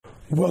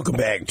Welcome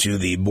back to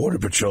the Border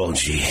Patrol.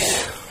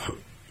 Jeez.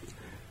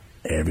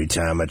 Every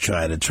time I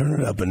try to turn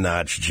it up a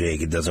notch,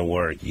 Jake, it doesn't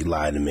work. You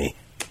lie to me.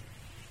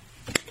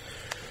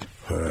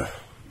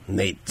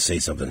 Nate, say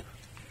something.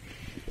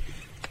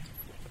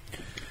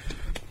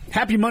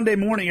 Happy Monday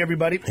morning,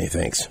 everybody. Hey,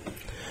 thanks.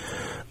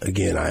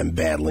 Again, I'm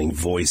battling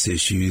voice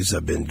issues.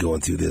 I've been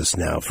going through this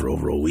now for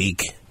over a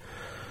week.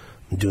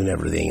 I'm doing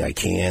everything I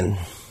can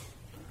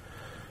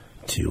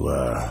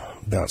to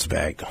bounce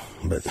back.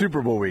 But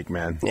Super Bowl week,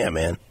 man. Yeah,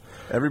 man.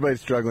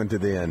 Everybody's struggling to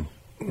the end.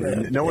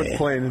 No one's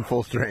playing in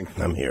full strength.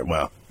 I'm here.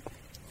 Well,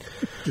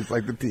 just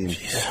like the team.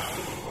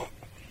 Jeez.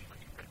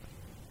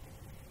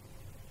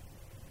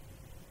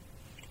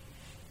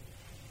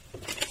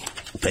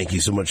 Thank you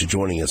so much for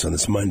joining us on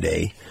this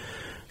Monday,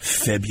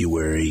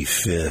 February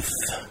 5th,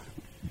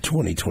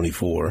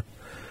 2024.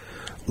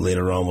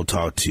 Later on, we'll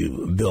talk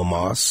to Bill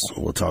Moss.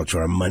 We'll talk to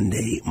our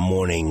Monday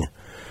morning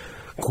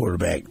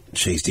quarterback,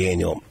 Chase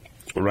Daniel.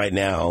 Right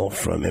now,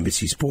 from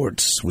NBC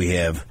Sports, we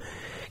have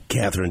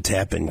Kathryn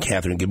Tappen.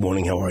 Kathryn, good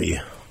morning. How are you?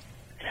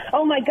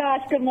 Oh, my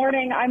gosh. Good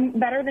morning. I'm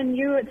better than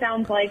you, it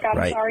sounds like. I'm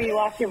right. Sorry you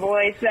lost your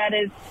voice. That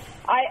is,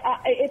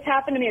 it's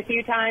happened to me a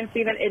few times,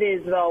 Stephen. It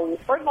is,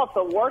 first of all, it's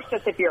the worst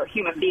just if you're a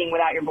human being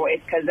without your voice,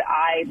 because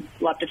I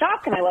love to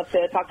talk and I love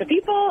to talk to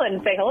people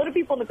and say hello to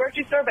people in the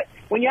grocery store. But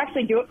when you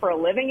actually do it for a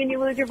living and you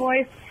lose your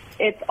voice,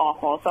 it's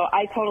awful. So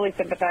I totally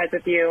sympathize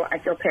with you. I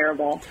feel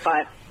terrible,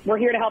 but we're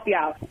here to help you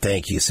out.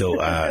 Thank you. So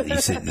you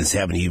said this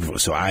happened to you.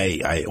 So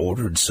I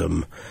ordered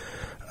some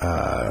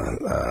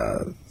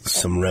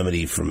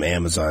remedy from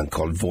Amazon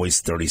called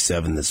Voice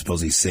 37 that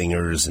supposedly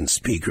singers and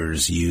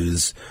speakers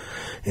use.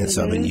 And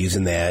so I've been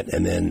using that.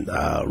 And then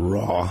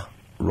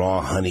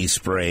raw honey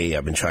spray.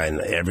 I've been trying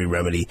every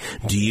remedy.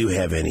 Do you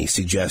have any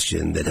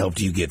suggestion that helped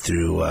you get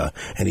through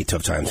any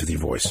tough times with your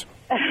voice?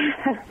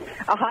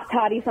 A hot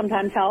toddy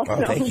sometimes helps.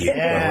 Oh, thank you.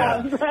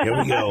 Yeah. Here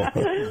we go.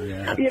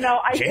 You know,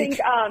 I Jake?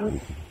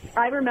 think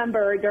I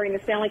remember during the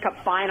Stanley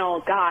Cup final,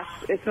 gosh,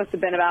 this must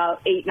have been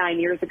about 8-9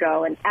 years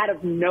ago, and out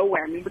of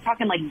nowhere, I mean, we're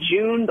talking like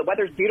June, the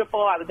weather's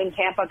beautiful. I was in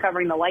Tampa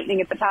covering the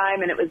Lightning at the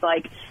time, and it was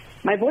like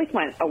my voice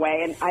went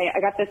away, and I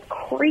got this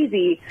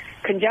crazy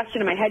congestion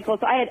in my head. So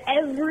I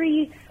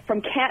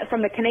had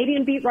from the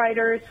Canadian beat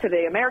writers to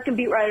the American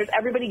beat writers,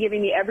 everybody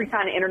giving me every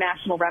kind of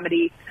international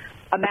remedy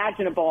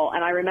imaginable,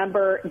 and I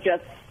remember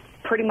just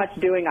pretty much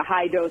doing a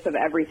high dose of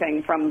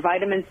everything from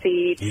vitamin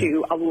C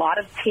to a lot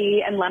of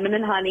tea and lemon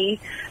and honey.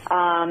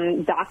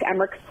 Doc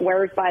Emmerich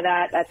swears by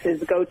that. That's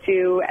his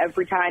go-to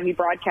every time he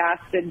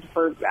broadcasted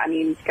for, I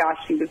mean, gosh,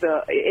 he is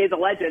a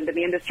legend in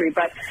the industry.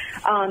 But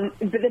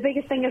the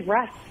biggest thing is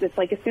rest. It's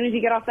like as soon as you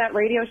get off that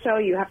radio show,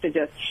 you have to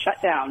just shut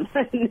down.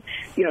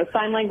 You know,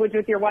 sign language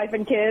with your wife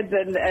and kids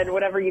and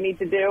whatever you need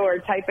to do, or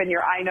type in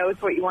your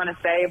iNotes what you want to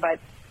say.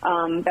 But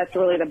that's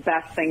really the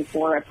best thing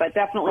for it. But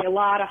definitely a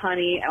lot of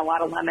honey and a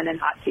lot of lemon and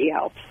hot tea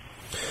helps.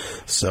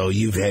 So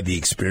you've had the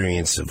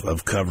experience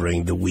of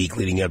covering the week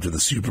leading up to the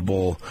Super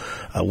Bowl.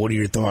 What are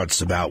your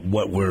thoughts about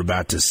what we're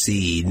about to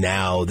see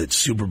now that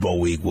Super Bowl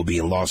week will be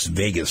in Las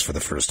Vegas for the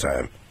first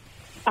time?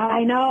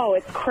 I know.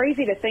 It's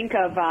crazy to think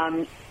of,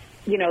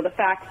 you know, the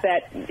fact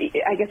that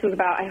I guess it was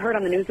I heard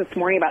on the news this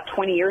morning about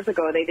 20 years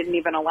ago, they didn't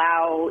even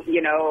allow,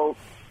 you know,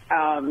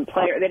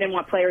 they didn't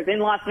want players in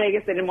Las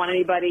Vegas. They didn't want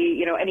anybody,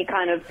 you know, any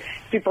kind of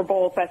Super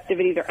Bowl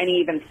festivities or any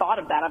even thought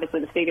of that. Obviously,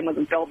 the stadium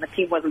wasn't built and the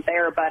team wasn't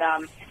there, but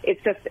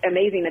it's just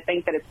amazing to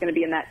think that it's going to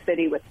be in that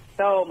city with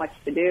so much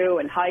to do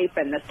and hype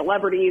and the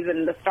celebrities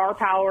and the star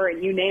power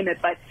and you name it.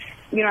 But,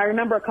 you know, I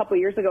remember a couple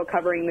of years ago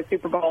covering the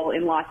Super Bowl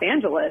in Los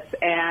Angeles,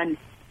 and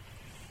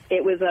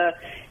it was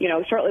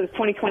shortly it was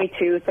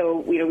 2022,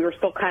 so, you know, we were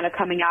still kind of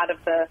coming out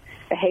of the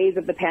haze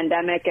of the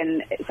pandemic,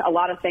 and a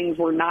lot of things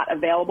were not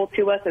available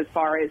to us as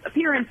far as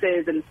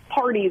appearances and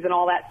parties and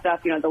all that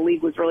stuff. You know, the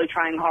league was really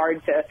trying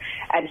hard to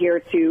adhere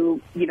to,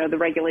 you know, the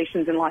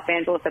regulations in Los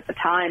Angeles at the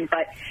time,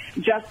 but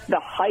just the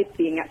hype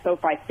being at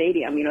SoFi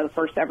Stadium, you know, the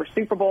first ever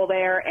Super Bowl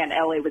there, and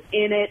LA was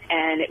in it,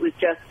 and it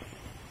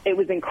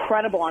was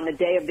incredible on the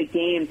day of the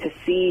game to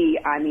see,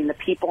 I mean, the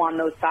people on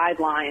those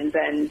sidelines,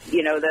 and,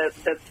 you know,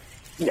 the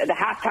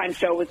halftime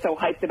show was so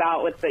hyped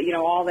about with the, you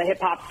know, all the hip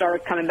hop stars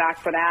coming back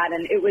for that.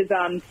 And it was,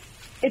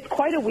 it's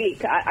quite a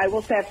week. I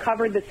will say I've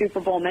covered the Super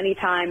Bowl many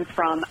times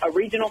from a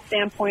regional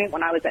standpoint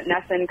when I was at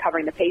Nesson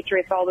covering the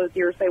Patriots all those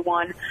years they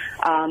won.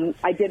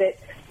 I did it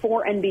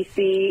for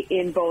NBC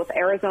in both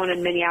Arizona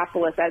and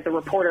Minneapolis as a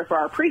reporter for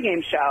our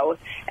pregame show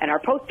and our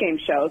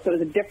postgame show. So it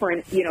was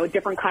a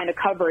different kind of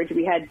coverage.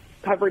 We had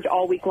coverage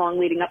all week long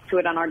leading up to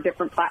it on our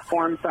different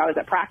platforms. So I was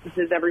at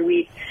practices every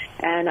week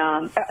and,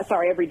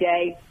 every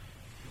day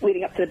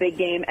leading up to the big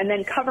game, and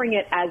then covering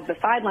it as the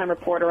sideline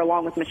reporter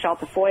along with Michelle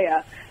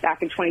Tafoya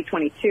back in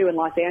 2022 in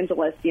Los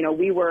Angeles. You know,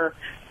 we were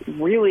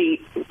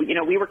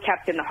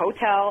kept in the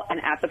hotel and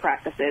at the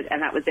practices,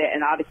 and that was it.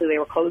 And obviously they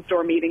were closed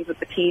door meetings with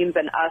the teams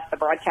and us, the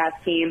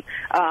broadcast team.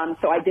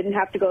 So I didn't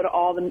have to go to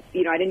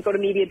I didn't go to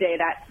media day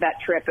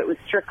that trip. It was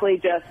strictly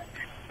just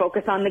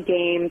focus on the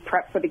game,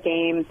 prep for the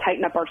game,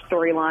 tighten up our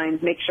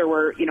storylines, make sure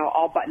we're,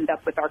 all buttoned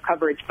up with our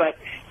coverage. But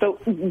so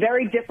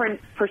very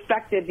different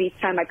perspectives each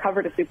time I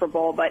covered a Super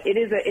Bowl, but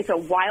it's a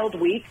wild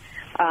week.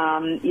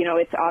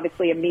 It's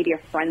obviously a media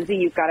frenzy.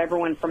 You've got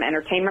everyone from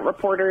entertainment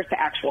reporters to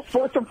actual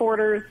sports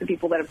reporters to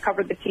people that have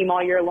covered the team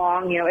all year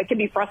long. It can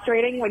be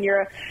frustrating when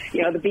you're,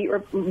 the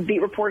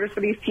beat reporters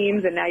for these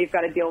teams, and now you've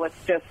got to deal with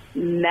just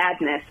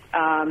madness.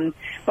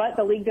 But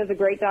the league does a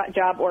great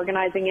job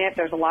organizing it.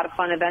 There's a lot of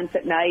fun events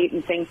at night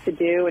and things to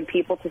do and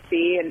people to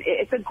see, and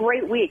it's a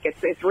great week.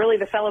 It's really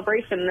the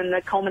celebration and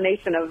the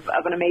culmination of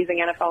an amazing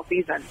NFL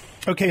season.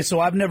 Okay, so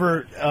I've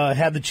never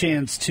had the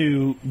chance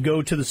to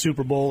go to the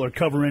Super Bowl or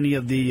cover any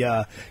of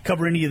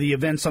the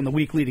events on the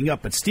week leading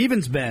up, but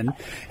Steven's been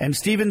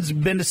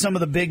to some of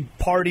the big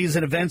parties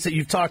and events that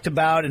you've talked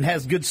about and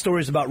has good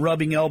stories about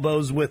rubbing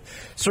elbows with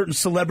certain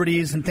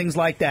celebrities and things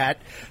like that.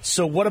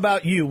 So what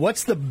about you?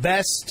 What's the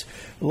best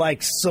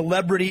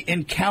celebrity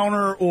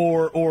encounter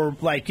or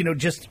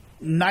just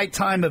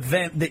nighttime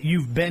event that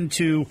you've been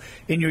to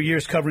in your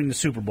years covering the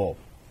Super Bowl?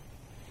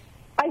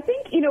 I think,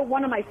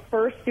 one of my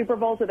first Super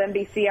Bowls with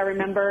NBC, I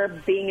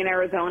remember being in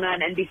Arizona,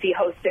 and NBC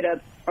hosted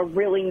a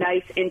really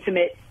nice,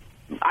 intimate,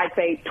 I'd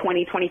say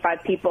 20,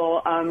 25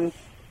 people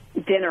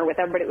dinner with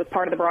everybody that was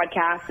part of the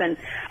broadcast, and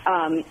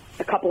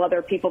a couple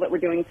other people that were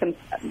doing some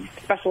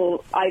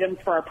special items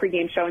for our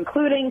pregame show,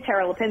 including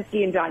Tara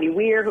Lipinski and Johnny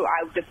Weir, who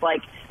I was just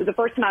it was the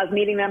first time I was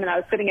meeting them, and I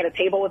was sitting at a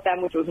table with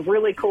them, which was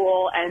really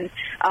cool, and,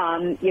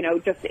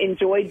 just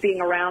enjoyed being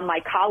around my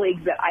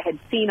colleagues that I had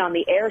seen on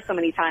the air so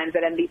many times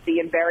at NBC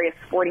in various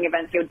sporting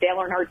events. Dale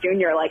Earnhardt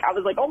Jr., I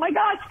was like, oh my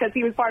gosh, because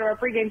he was part of our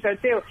pregame show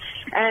too.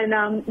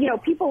 And,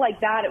 people like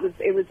that, it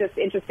was just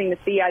interesting to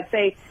see. I'd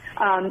say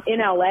in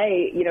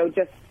LA,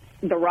 just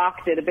The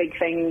Rock did a big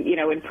thing,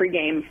 in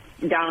pregame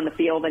down on the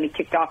field, and he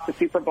kicked off the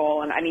Super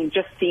Bowl. And I mean,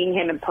 just seeing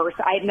him in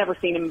person, I had never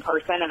seen him in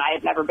person, and I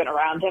had never been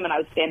around him, and I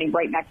was standing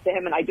right next to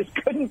him, and I just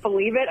couldn't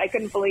believe it. I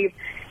couldn't believe,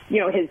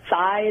 his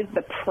size,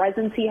 the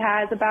presence he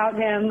has about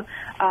him.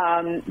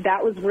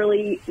 That was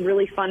really,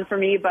 really fun for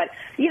me. But,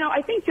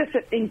 I think just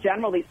in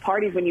general, these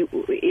parties, when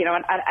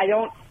I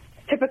don't,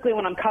 typically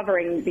when I'm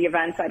covering the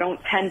events, I don't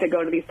tend to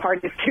go to these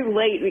parties too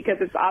late because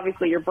it's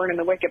obviously you're burning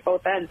the wick at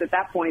both ends at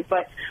that point.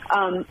 But,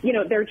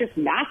 they're just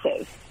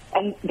massive,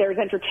 and there's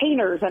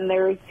entertainers, and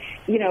there's,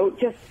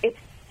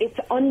 it's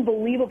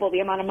unbelievable the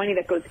amount of money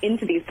that goes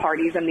into these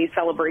parties and these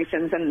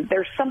celebrations. And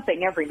there's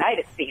something every night,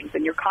 it seems,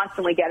 and you're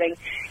constantly getting,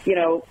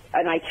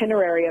 an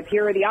itinerary of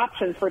here are the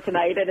options for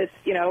tonight. And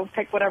it's,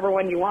 pick whatever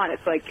one you want.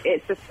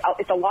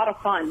 It's a lot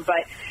of fun.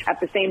 But at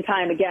the same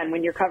time, again,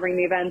 when you're covering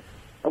the events,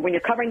 or when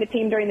you're covering the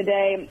team during the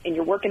day and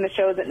you're working the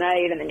shows at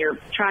night and then you're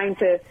trying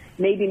to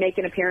maybe make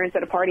an appearance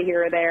at a party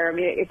here or there, I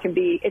mean,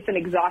 it's an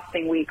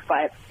exhausting week,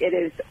 but it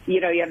is, you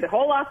have the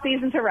whole off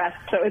season to rest,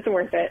 so it's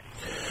worth it.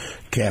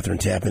 Kathryn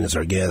Tappen is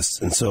our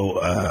guest. And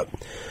so,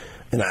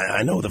 and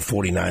I know the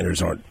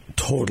 49ers aren't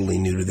totally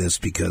new to this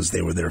because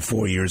they were there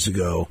 4 years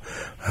ago.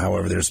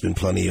 However, there's been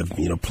plenty of,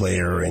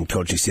 player and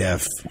coaching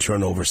staff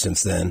turnover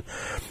since then.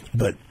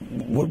 But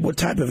what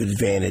type of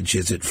advantage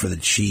is it for the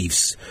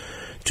Chiefs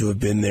to have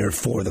been there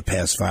for the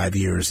past 5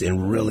 years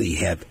and really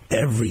have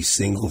every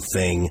single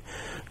thing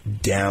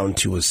down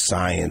to a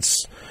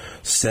science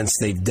since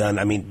they've done?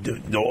 I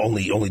mean,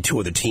 only two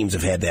other teams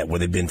have had that where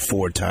they've been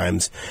 4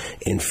 times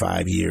in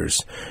 5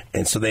 years.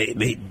 And so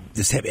they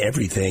just have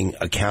everything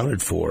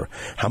accounted for.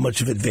 How much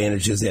of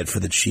advantage is that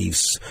for the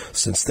Chiefs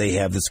since they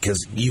have this?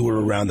 Because you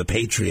were around the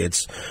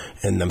Patriots,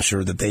 and I'm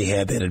sure that they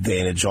had that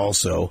advantage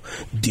also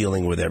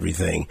dealing with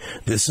everything.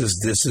 This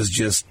is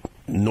just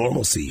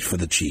normalcy for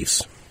the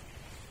Chiefs.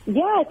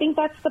 Yeah, I think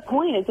that's the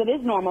point, is it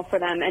is normal for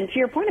them. And to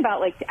your point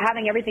about,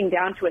 having everything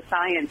down to a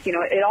science,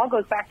 it all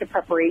goes back to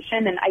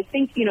preparation. And I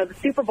think, the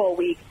Super Bowl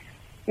week,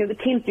 the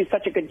teams do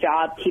such a good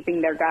job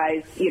keeping their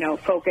guys,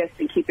 focused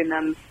and keeping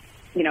them,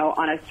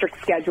 on a strict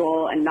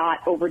schedule and not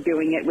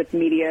overdoing it with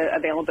media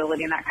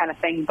availability and that kind of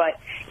thing. But,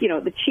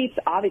 the Chiefs,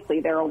 obviously,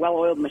 they're a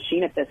well-oiled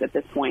machine at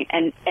this point.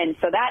 And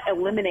so that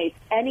eliminates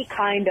any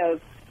kind of,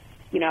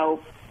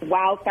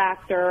 wow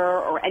factor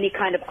or any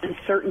kind of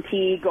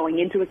uncertainty going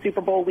into a Super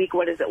Bowl week.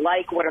 What is it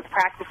like? What are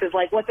practices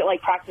like? What's it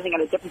like practicing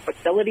at a different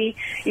facility,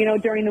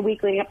 during the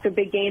week leading up to a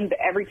big game?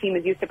 Every team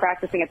is used to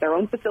practicing at their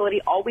own facility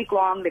all week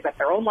long. They've got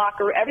their own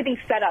locker. Everything's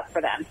set up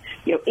for them,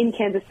 in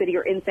Kansas City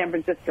or in San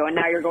Francisco. And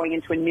now you're going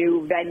into a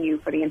new venue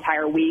for the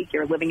entire week.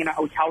 You're living in a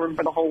hotel room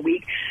for the whole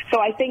week. So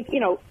I think,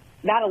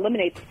 that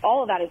eliminates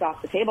all of that is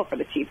off the table for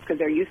the Chiefs because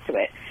they're used to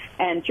it.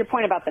 And to your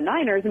point about the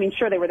Niners, I mean,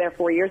 sure, they were there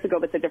 4 years ago,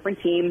 but it's a different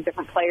team,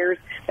 different players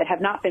that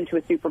have not been to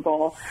a Super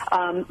Bowl.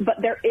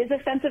 But there is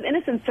a sense of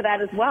innocence to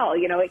that as well.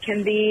 It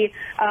can be,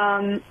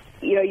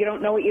 you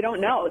don't know what you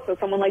don't know. So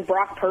someone like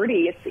Brock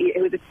Purdy,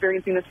 who's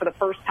experiencing this for the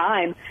first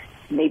time,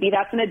 maybe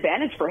that's an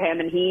advantage for him,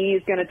 and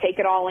he's going to take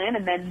it all in,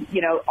 and then,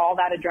 all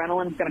that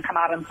adrenaline is going to come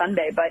out on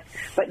Sunday. But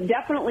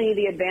definitely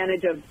the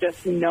advantage of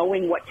just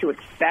knowing what to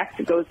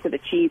expect goes to the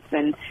Chiefs,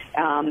 and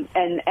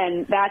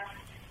that's,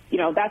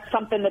 that's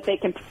something that they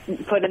can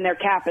put in their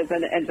cap as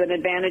an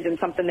advantage and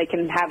something they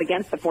can have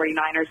against the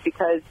 49ers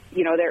because,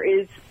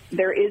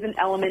 there is an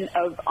element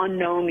of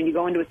unknown when you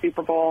go into a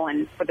Super Bowl,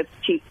 and for the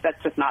Chiefs,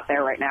 that's just not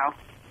there right now.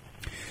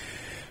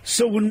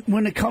 So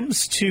when it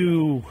comes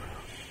to,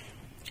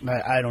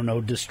 I don't know,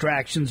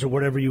 distractions or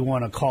whatever you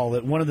want to call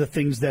it, one of the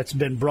things that's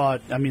been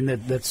brought,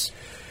 that's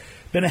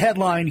been a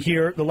headline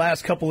here the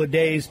last couple of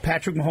days,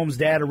 Patrick Mahomes'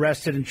 dad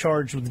arrested and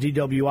charged with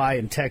DWI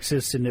in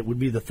Texas, and it would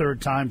be the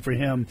third time for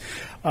him.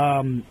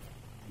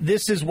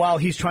 This is while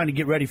he's trying to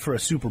get ready for a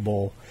Super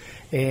Bowl.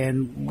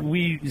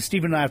 And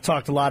Stephen and I have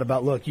talked a lot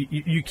about, look,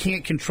 you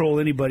can't control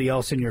anybody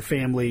else in your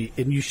family,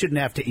 and you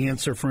shouldn't have to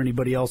answer for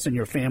anybody else in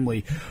your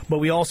family. But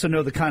we also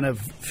know the kind of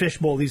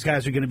fishbowl these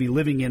guys are going to be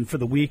living in for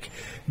the week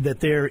that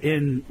they're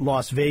in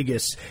Las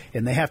Vegas.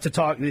 And they have to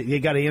talk, they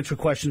got to answer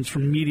questions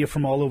from media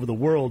from all over the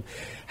world.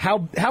 How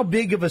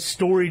big of a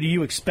story do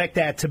you expect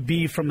that to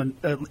be from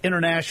an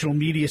international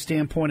media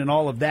standpoint and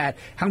all of that?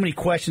 How many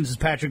questions is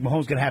Patrick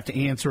Mahomes going to have to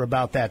answer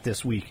about that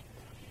this week?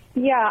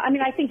 Yeah,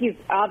 I think he's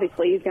going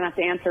to have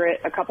to answer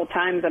it a couple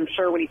times, I'm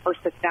sure, when he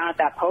first sits down at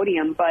that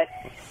podium. But,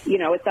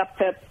 it's up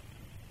to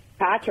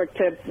Patrick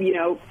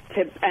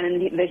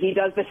and he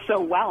does this so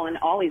well, and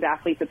all these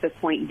athletes at this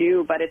point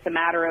do. But it's a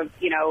matter of,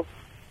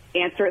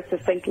 answer it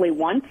succinctly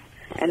once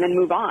and then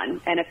move on.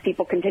 And if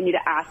people continue to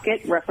ask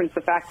it, reference the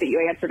fact that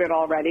you answered it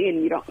already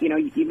and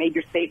you made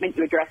your statement,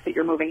 you addressed it,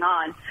 you're moving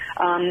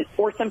on,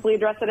 or simply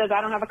address it as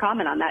I don't have a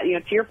comment on that.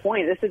 To your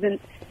point,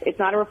 it's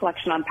not a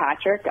reflection on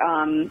Patrick.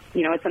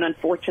 It's an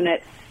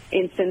unfortunate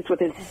instance with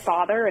his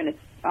father, and it's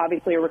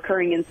obviously a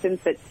recurring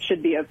instance that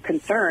should be of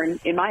concern,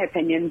 in my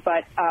opinion.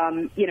 But,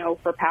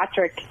 for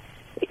Patrick,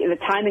 the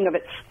timing of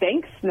it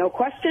stinks, no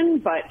question,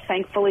 but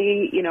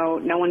thankfully,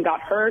 no one got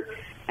hurt.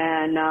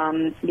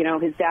 And,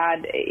 his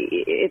dad,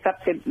 it's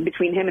up to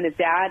between him and his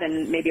dad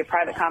and maybe a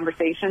private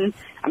conversation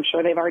I'm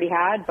sure they've already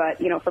had. But,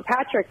 for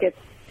Patrick,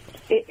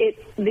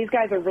 these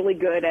guys are really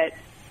good at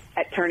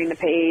turning the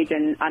page.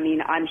 And,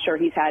 I'm sure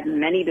he's had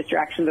many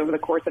distractions over the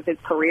course of his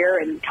career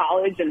in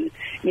college and,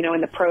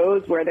 in the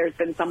pros where there's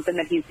been something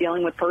that he's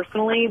dealing with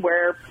personally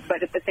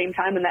but at the same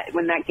time,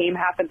 when that game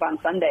happens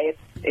on Sunday,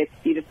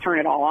 you just turn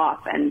it all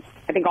off. And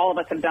I think all of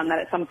us have done that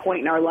at some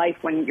point in our life.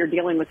 When you're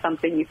dealing with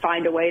something, you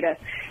find a way to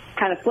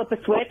kind of flip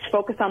a switch,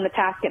 focus on the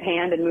task at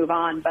hand, and move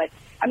on. But,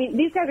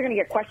 these guys are going to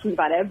get questions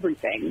about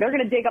everything. They're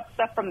going to dig up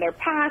stuff from their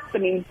past.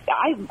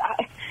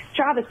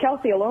 Travis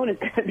Kelce alone is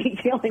going to be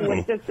dealing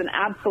with just an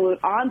absolute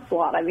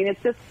onslaught.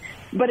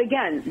 But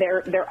again,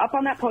 they're up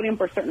on that podium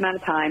for a certain amount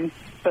of time,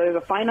 so there's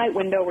a finite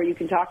window where you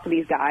can talk to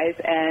these guys,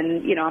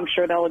 and, I'm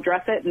sure they'll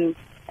address it, and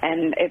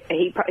if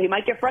he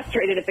might get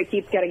frustrated if it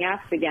keeps getting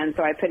asked again.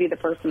 So I pity the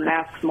person that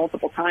asks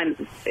multiple times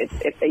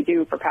if they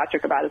do for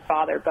Patrick about his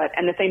father.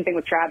 And the same thing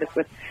with Travis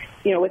with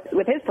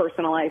his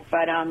personal life.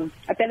 But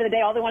at the end of the day,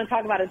 all they want to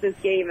talk about is this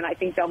game, and I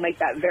think they'll make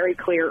that very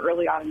clear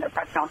early on in their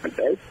press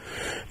conferences.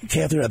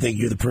 Kathryn, I think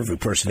you're the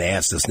perfect person to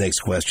ask this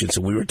next question.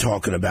 So we were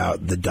talking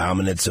about the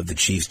dominance of the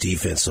Chiefs'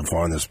 defense so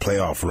far in this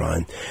playoff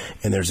run,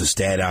 and there's a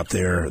stat out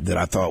there that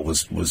I thought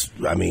was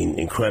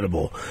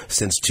incredible.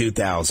 Since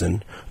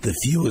 2000, the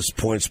fewest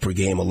points per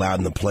game allowed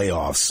in the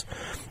playoffs,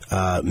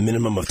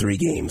 minimum of 3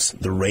 games.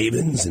 The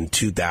Ravens in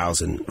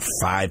 2000,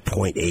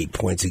 5.8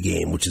 points a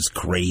game, which is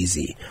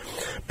crazy.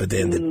 But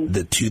then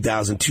the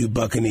 2002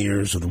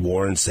 Buccaneers with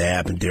Warren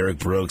Sapp and Derek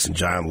Brooks and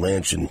John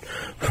Lynch and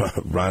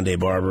Rondé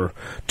Barber,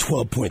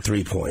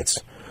 12.3 points.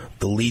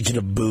 The Legion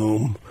of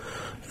Boom,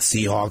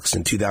 Seahawks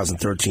in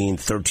 2013,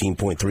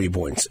 13.3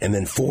 points. And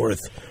then fourth,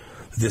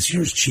 this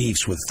year's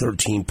Chiefs with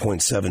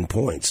 13.7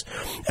 points.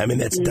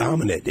 That's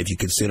dominant if you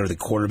consider the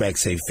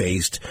quarterbacks they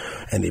faced,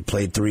 and they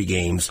played 3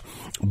 games.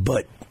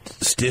 But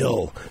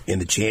still, in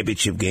the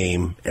championship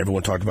game,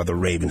 everyone talked about the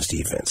Ravens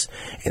defense.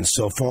 And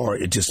so far,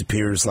 it just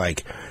appears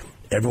like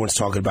everyone's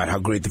talking about how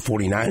great the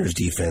 49ers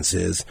defense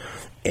is,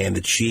 and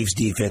the Chiefs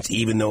defense,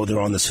 even though they're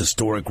on this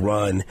historic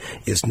run,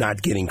 is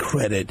not getting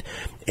credit.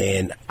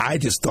 And I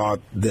just thought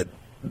that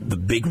the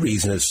big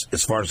reason is,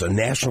 as far as a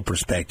national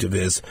perspective,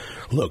 is,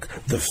 look,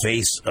 the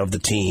face of the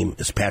team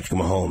is Patrick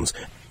Mahomes,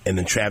 and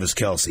then Travis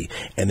Kelce,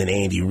 and then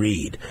Andy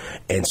Reid.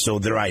 And so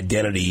their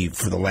identity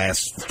for the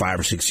last 5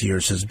 or 6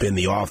 years has been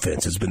the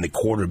offense, has been the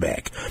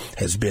quarterback,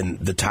 has been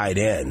the tight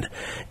end.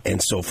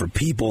 And so for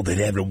people that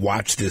haven't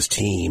watched this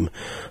team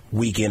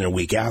week in and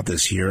week out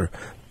this year,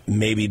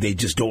 maybe they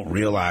just don't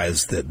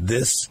realize that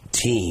this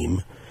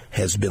team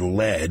has been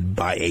led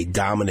by a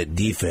dominant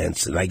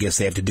defense, and I guess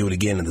they have to do it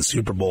again in the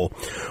Super Bowl.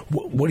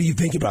 What do you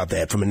think about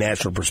that from a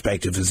national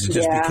perspective? Is it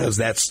just because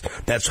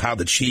that's how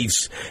the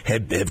Chiefs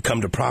have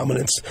come to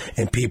prominence,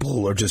 and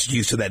people are just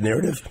used to that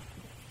narrative?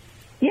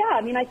 Yeah,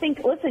 I mean, I think,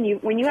 listen,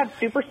 when you have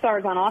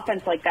superstars on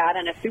offense like that,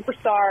 and a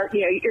superstar,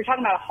 you're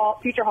talking about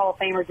future Hall of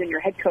Famers in your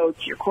head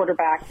coach, your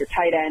quarterback, your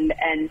tight end,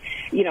 and,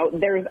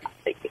 there's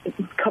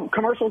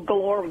commercials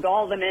galore with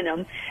all of them in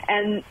them.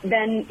 And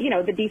then,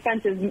 the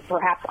defense is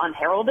perhaps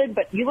unheralded,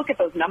 but you look at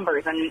those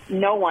numbers, and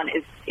no one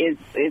is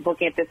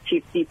looking at this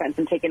Chiefs defense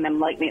and taking them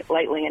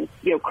lightly. And,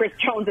 Chris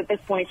Jones at this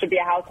point should be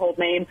a household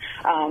name.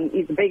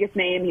 He's the biggest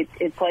name.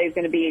 His play is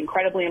going to be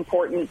incredibly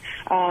important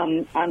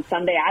on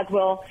Sunday, as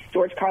will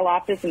George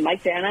Karlaftis and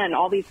Mike Dana and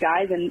all these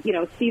guys. And,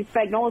 Steve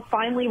Spagnuolo is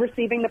finally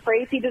receiving the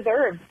praise he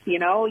deserves.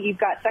 You've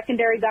got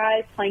secondary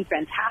guys playing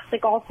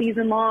fantastic all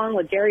season long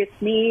with Darius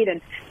Sneed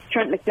and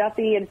Trent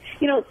McDuffie. And,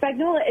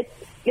 Spagnuolo,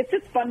 it's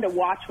just fun to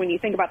watch when you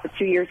think about the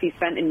 2 years he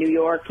spent in New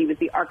York. He was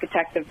the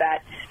architect of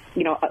that,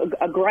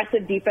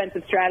 aggressive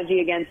defensive strategy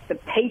against the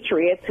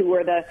Patriots, who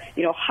were the,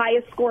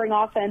 highest scoring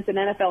offense in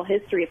NFL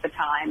history at the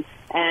time.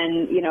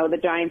 And, the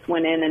Giants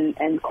went in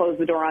and closed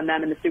the door on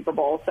them in the Super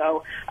Bowl.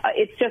 So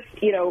it's just,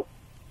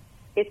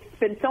 it's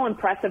been so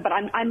impressive. But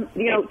I'm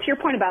to your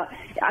point about,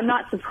 I'm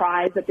not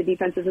surprised that the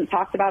defense isn't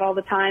talked about all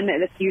the time.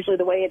 And it's usually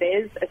the way it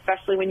is,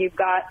 especially when you've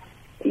got,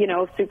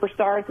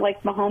 superstars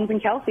like Mahomes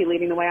and Kelsey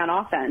leading the way on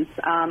offense,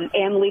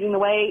 and leading the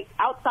way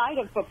outside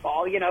of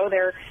football.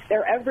 They're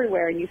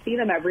everywhere, and you see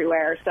them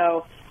everywhere.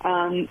 So,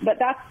 but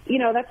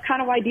that's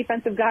kind of why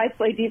defensive guys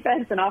play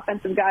defense and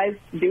offensive guys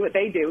do what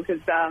they do,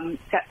 because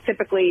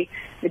typically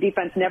the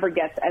defense never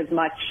gets as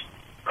much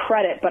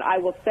credit. But I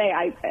will say,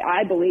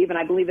 I believe, and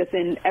I believe this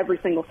in every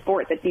single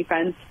sport, that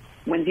defense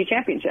wins you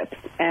championships.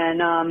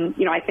 And,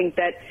 I think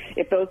that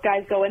if those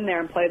guys go in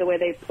there and play the way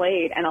they've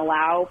played and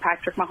allow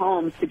Patrick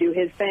Mahomes to do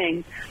his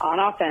thing on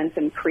offense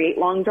and create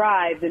long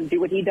drives and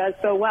do what he does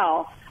so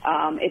well,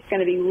 it's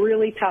going to be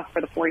really tough for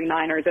the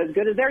 49ers, as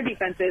good as their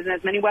defense is and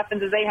as many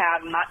weapons as they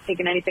have. I'm not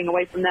taking anything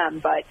away from them,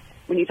 but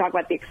when you talk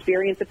about the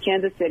experience of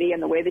Kansas City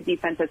and the way the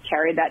defense has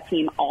carried that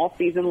team all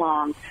season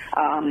long,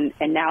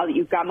 and now that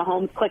you've got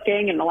Mahomes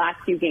clicking in the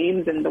last few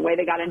games and the way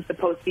they got into the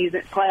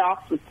postseason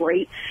playoffs was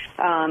great,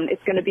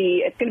 it's going to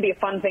be a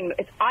fun thing.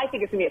 I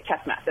think it's going to be a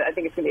chess match. I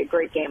think it's going to be a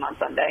great game on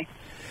Sunday.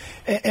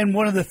 And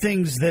one of the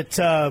things that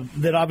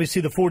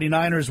obviously the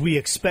 49ers, we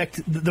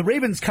expect, the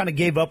Ravens kind of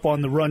gave up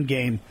on the run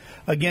game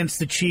against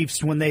the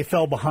Chiefs when they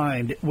fell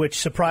behind, which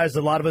surprised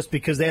a lot of us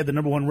because they had the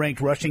number one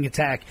ranked rushing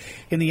attack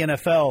in the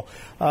NFL.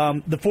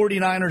 The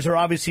 49ers are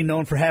obviously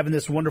known for having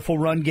this wonderful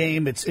run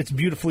game. It's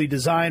beautifully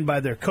designed by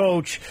their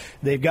coach.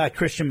 They've got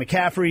Christian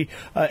McCaffrey.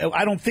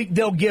 I don't think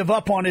they'll give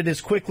up on it as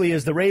quickly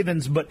as the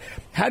Ravens, but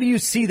how do you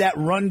see that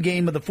run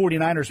game of the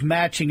 49ers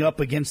matching up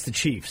against the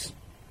Chiefs?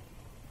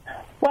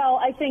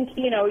 Well, I think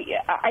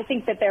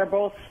that they're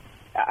both.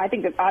 I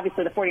think that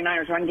obviously the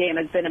 49ers run game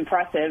has been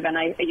impressive, and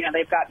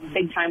they've got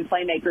big time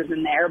playmakers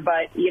in there.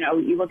 But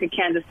you look at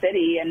Kansas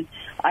City, and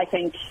I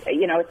think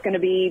you're going to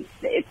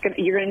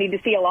need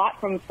to see a lot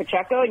from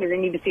Pacheco, and you're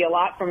going to need to see a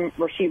lot from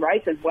Rashee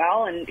Rice as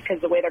well, and because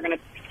the way they're going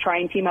to try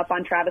and team up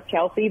on Travis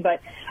Kelce.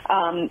 But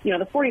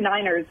the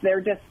 49ers, they're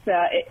just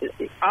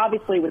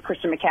obviously with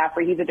Christian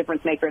McCaffrey, he's a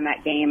difference maker in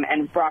that game,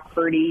 and Brock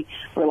Purdy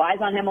relies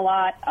on him a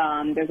lot.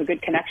 There's a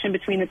good connection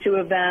between the two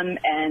of them,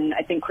 and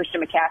I think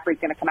Christian McCaffrey is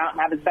going to come out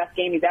and have his best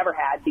game he's ever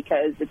had,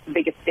 because it's the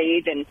biggest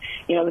stage, and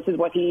this is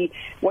what he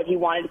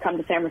wanted to come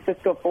to San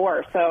Francisco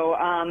for. So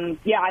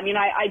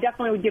I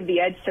definitely would give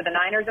the edge to the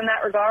Niners in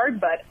that regard,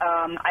 but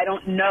I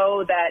don't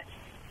know that.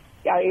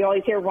 You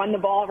always hear run the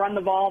ball,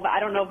 but I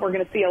don't know if we're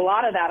going to see a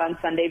lot of that on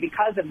Sunday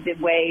because of the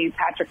way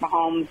Patrick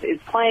Mahomes is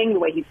playing, the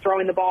way he's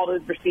throwing the ball to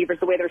his receivers,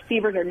 the way the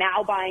receivers are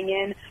now buying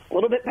in a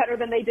little bit better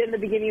than they did in the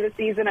beginning of the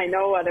season. I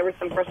know there was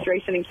some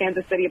frustration in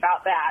Kansas City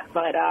about that,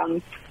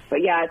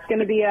 but yeah, it's going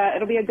to be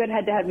it'll be a good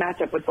head-to-head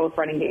matchup with both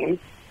running games.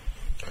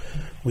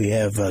 We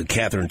have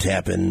Kathryn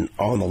Tappen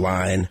on the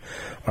line.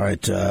 All right,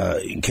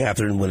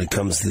 Kathryn, when it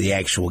comes to the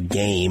actual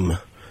game,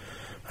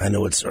 I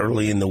know it's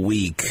early in the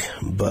week,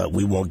 but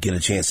we won't get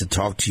a chance to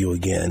talk to you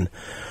again.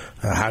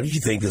 How do you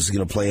think this is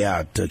going to play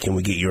out? Can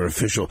we get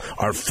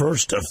our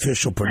first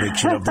official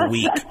prediction of the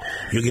week?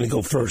 You're going to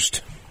go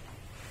first.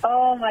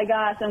 Oh my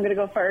gosh, I'm going to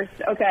go first.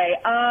 Okay.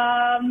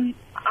 I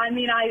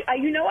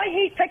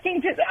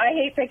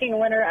hate picking a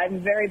winner. I'm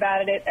very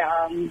bad at it.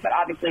 But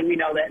obviously we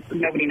know that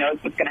nobody knows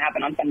what's going to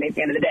happen on Sunday at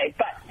the end of the day.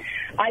 But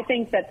I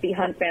think that the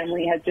Hunt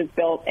family has just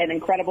built an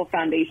incredible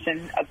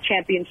foundation of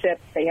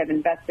championships. They have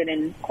invested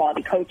in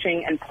quality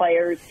coaching and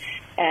players.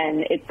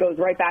 And it goes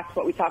right back to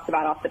what we talked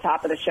about off the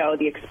top of the show,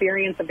 the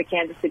experience of the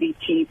Kansas City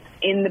Chiefs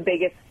in the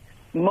biggest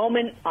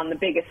moment on the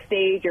biggest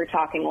stage. You're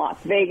talking Las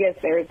Vegas.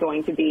 There's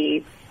going to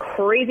be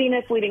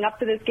craziness leading up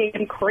to this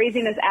game,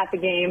 craziness at the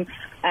game.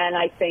 And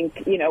I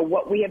think,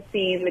 what we have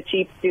seen the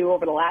Chiefs do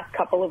over the last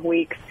couple of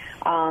weeks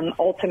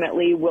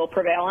ultimately will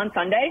prevail on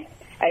Sunday.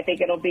 I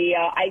think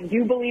I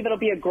do believe it'll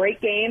be a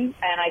great game,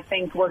 and I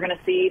think we're going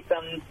to see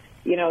some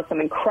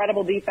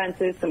incredible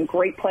defenses, some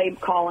great play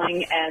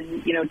calling,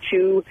 and,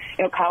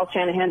 Kyle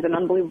Shanahan's an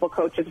unbelievable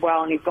coach as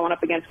well, and he's going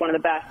up against one of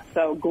the best.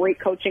 So great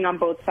coaching on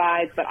both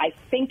sides, but I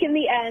think in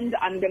the end,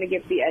 I'm going to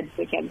give the edge to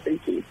the Kansas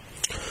City Chiefs.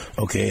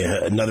 Okay,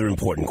 another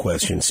important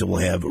question. So we'll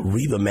have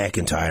Reba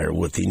McEntire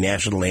with the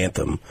national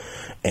anthem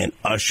and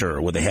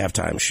Usher with the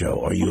halftime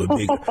show. Are you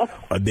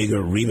a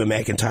bigger Reba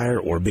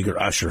McEntire or a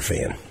bigger Usher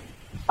fan?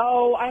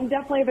 Oh, I'm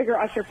definitely a bigger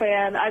Usher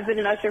fan. I've been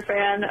an Usher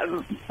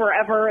fan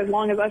forever, as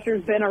long as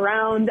Usher's been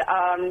around.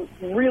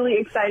 Really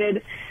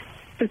excited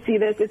to see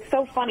this. It's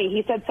so funny.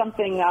 He said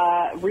something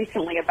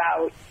recently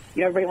about,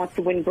 everybody wants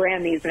to win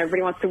Grammys and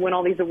everybody wants to win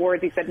all these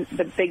awards. He said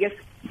the biggest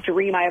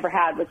dream I ever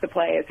had was to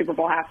play a Super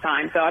Bowl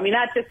halftime. So, I mean,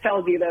 that just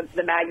tells you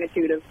the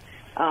magnitude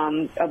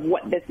of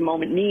what this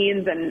moment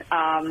means. And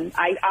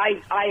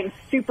I am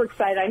super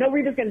excited. I know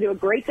Reba's going to do a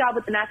great job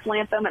with the national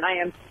anthem, and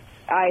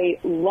I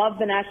love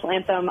the national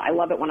anthem. I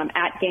love it when I'm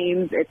at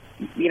games. It's,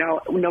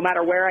 no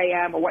matter where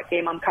I am or what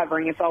game I'm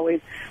covering, it's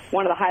always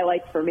one of the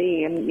highlights for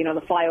me, and,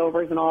 the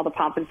flyovers and all the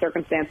pomp and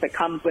circumstance that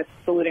comes with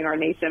saluting our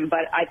nation.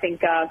 But I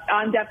think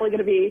I'm definitely going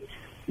to be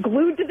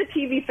glued to the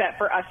TV set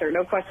for Usher,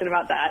 no question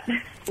about that.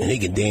 And he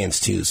can dance,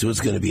 too, so it's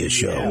going to be a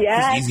show.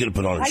 Yeah. He's going to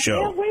put on a show.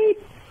 I can't wait.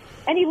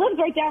 And he lives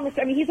right down the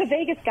 – he's a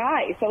Vegas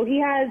guy, so he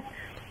has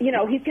 –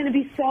 he's going to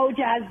be so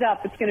jazzed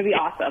up. It's going to be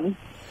awesome.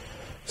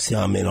 See,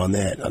 I'm in on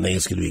that. I think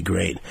it's going to be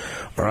great.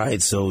 All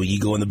right, so you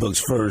go in the books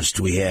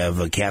first. We have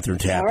Kathryn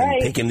Tappen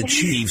picking the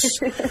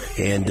Chiefs,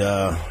 and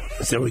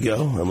there we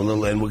go. And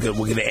we're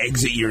going to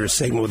exit your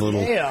segment with a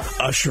little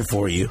Usher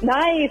for you.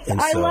 Nice.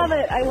 I love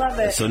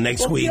it. So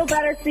next week. Feel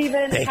better,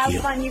 Steven. Have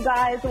fun, you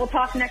guys. We'll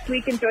talk next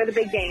week. Enjoy the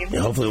big game. Yeah,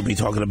 hopefully we'll be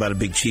talking about a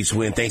big Chiefs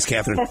win. Thanks,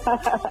 Kathryn.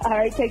 All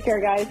right, take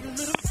care, guys.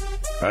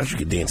 Usher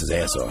could dance his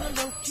ass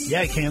off. Yeah,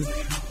 I can.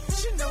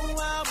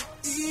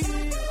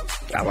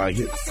 I like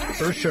it.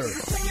 For sure.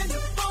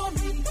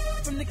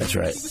 That's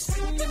right.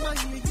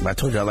 I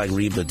told you I like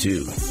Reba,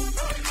 too.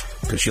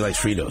 Because she likes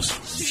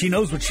Fritos. She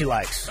knows what she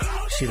likes.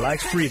 She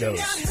likes Fritos.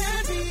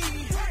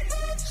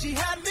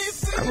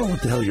 I don't know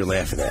what the hell you're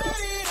laughing at.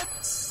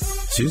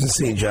 Susan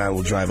St. John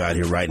will drive out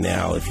here right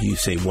now if you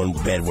say one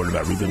bad word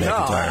about Reba McEntire. No,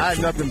 I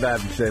have nothing bad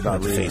to say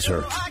about Reba. Face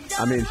her.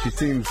 I mean, she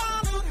seems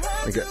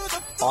like an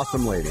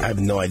awesome lady. I have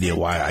no idea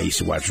why I used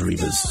to watch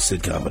Reba's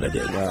sitcom, but I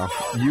did. Well,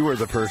 you were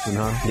the person,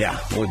 huh? Yeah,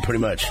 well, pretty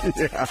much.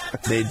 Yeah.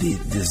 There's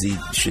the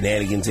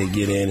shenanigans they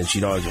get in, and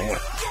she'd always go,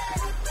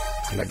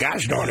 I'm like,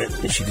 gosh darn it.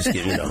 And she'd just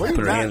get, put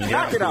her hands down.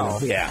 Knock it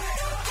off. Yeah.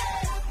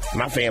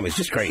 My family's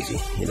just crazy,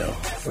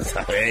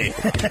 Hey.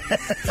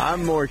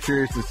 I'm more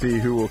curious to see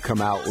who will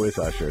come out with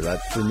Usher.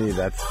 That's, to me,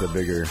 that's the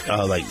bigger...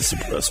 Oh, like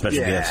special guest?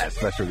 Yeah,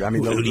 special. I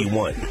mean, who do you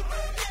want?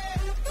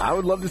 I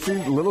would love to see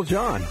Little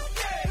John.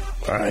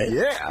 All right.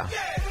 Yeah.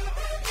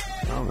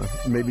 I don't know.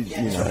 Maybe,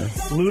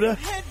 Luda?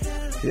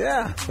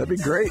 Yeah, that'd be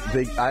great.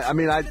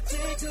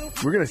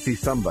 We're going to see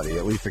somebody,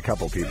 at least a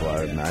couple people,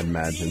 I'd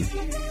imagine.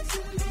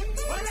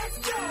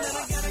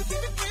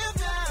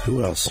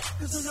 Who else?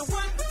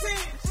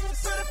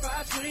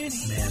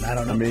 Man, I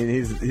don't know. I mean,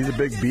 he's a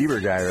big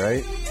Bieber guy,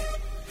 right?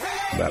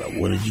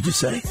 What did you just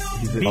say?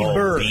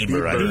 Bieber.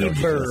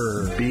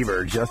 Bieber.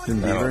 Bieber. Justin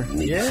Bieber. I don't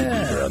need to see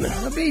Bieber on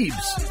there. The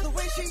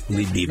Biebs.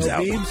 Leave Biebs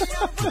out.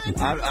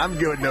 Biebs? I'm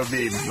good with no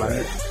Biebs.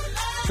 I'm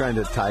trying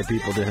to tie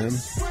people to him.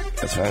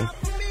 That's fine.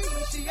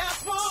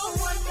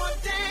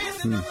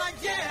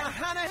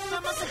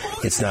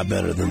 It's not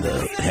better than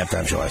the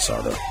halftime show I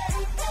saw, though.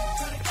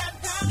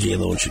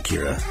 J-Lo and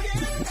Shakira.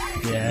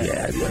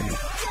 Yeah.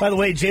 By the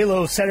way,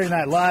 J-Lo, Saturday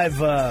Night Live,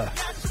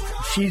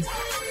 she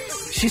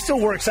still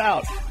works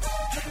out.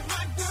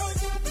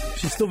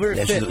 She's still very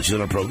fit. She's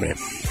on a program.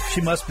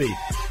 She must be.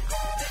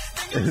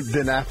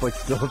 Ben Affleck's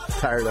still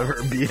tired of her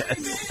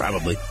BS.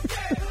 Probably.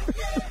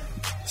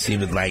 See,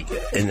 but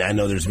and I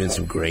know there's been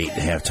some great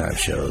halftime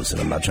shows,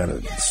 and I'm not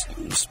trying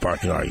to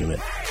spark an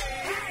argument,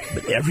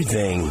 but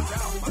everything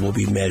will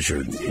be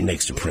measured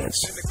next to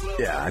Prince.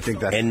 Yeah, I think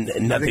that's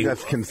nothing, I think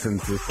that's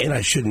consensus. And I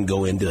shouldn't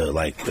go into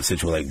a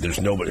situation there's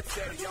nobody.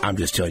 I'm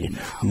just telling you,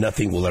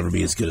 nothing will ever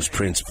be as good as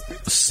Prince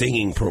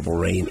singing "Purple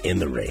Rain" in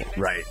the rain.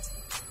 Right.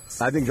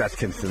 I think that's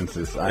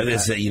consensus.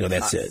 That's it.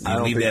 That's it. You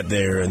leave that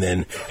there, and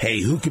then,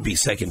 hey, who could be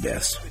second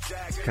best?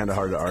 It's kind of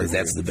hard to argue. Because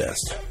that's the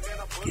best.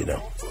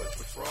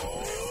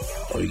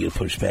 Oh, you going to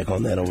push back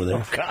on that over there?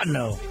 Oh, God,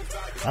 no.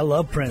 I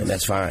love Prince. And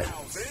that's fine.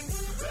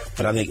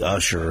 But I think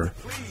Usher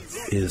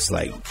is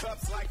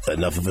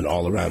enough of an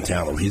all-around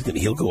talent.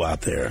 He'll go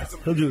out there.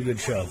 He'll do a good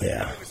show.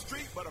 Yeah.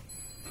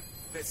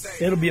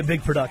 It'll be a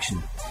big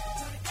production.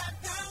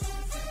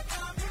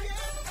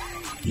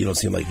 You don't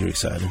seem like you're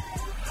excited.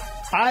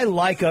 I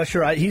like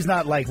Usher. He's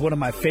not one of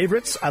my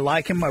favorites. I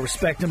like him. I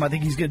respect him. I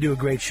think he's going to do a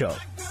great show.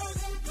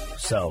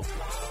 So,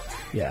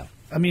 yeah.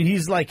 I mean,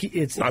 he's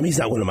he's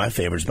not one of my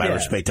favorites, but I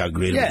respect how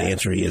great of a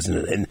dancer he is,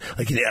 and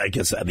I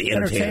guess the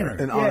entertainer.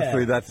 And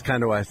honestly, that's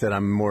kind of why I said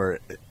I'm more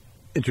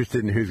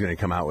interested in who's going to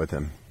come out with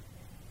him.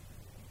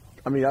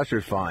 I mean,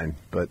 Usher's fine,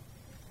 but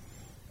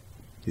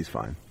he's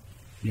fine.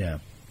 Yeah.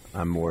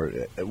 I'm more,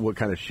 what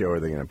kind of show are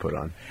they going to put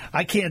on?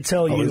 I can't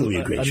tell you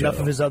enough show.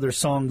 of his other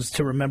songs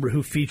to remember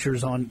who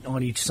features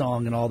on each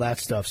song and all that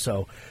stuff,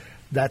 so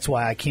that's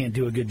why I can't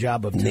do a good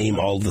job of name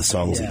all the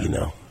songs that you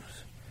know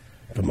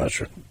from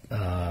Usher.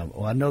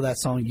 Well, I know that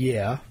song,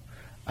 yeah.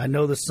 I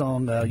know the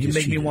song. You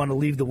make me want to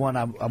leave the one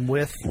I'm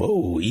with.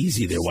 Whoa,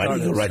 easy there. Why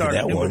did you go right to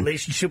that one?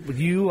 Relationship with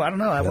you. I don't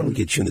know. That would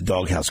get you in the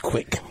doghouse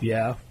quick.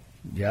 Yeah.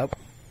 Yep.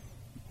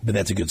 But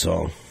that's a good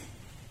song.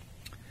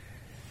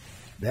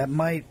 That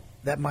might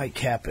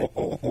cap it.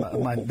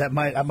 I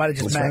might have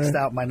just maxed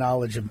out my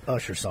knowledge of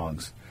Usher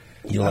songs.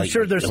 I'm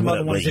sure there's some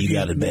other ones. You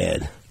got it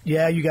bad.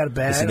 Yeah, you got it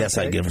bad. See, that's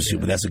not good for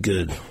super. That's a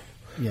good.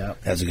 Yeah.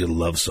 That's a good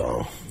love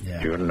song.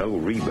 Yeah. You're no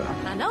Reba.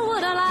 I know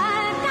what I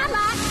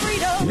like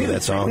Frito. You know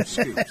that song?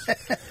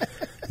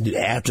 Dude,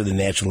 after the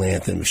national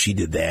anthem, if she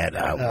did that,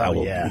 I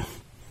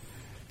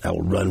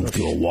would run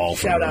through a wall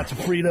for her. Shout out to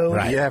Frito.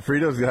 Right. Yeah,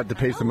 Frito's got to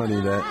pay some money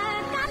to that.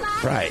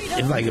 Right.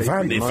 If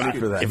I'm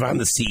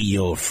the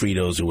CEO of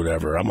Fritos or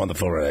whatever, I'm on the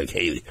phone like,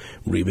 hey,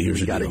 Reba,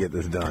 here's the deal. You got to get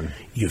this done.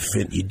 You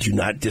do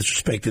not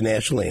disrespect the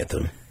national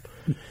anthem.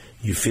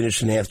 You finish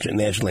the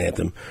national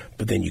anthem,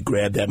 but then you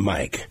grab that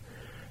mic,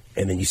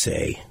 and then you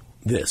say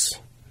this.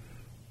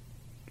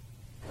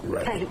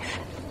 Right. Thanks.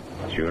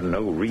 You're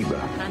no Reba.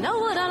 I know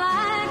what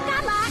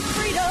I like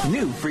Frito.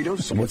 New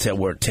Fritos. What's that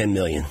word? 10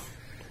 million.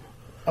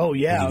 Oh,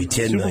 yeah. I'll give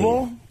you 10 Super Bowl?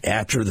 million.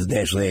 After the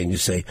national anthem, you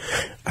say,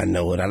 I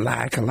know what I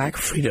like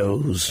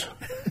Fritos.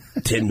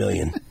 10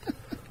 million.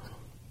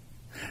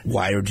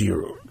 Wire to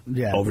your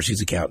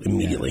overseas account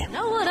immediately.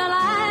 Know what I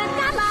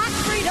like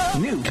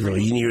Frito. New. Girl,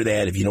 you can hear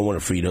that. If you don't want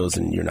a Fritos,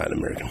 then you're not an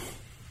American.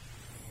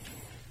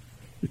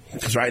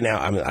 Because right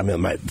now,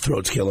 my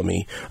throat's killing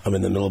me. I'm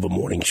in the middle of a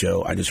morning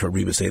show. I just heard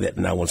Reba say that,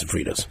 and now I want some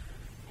Fritos.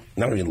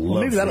 I don't even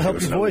love maybe that'll help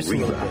your voice a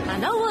little bit. I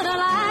know what I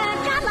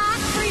like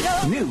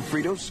Frito. New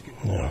Fritos.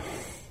 Yeah.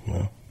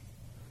 Well,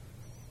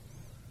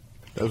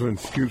 those when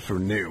scoops were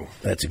new.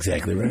 That's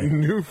exactly right.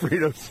 New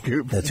Frito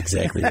scoops. That's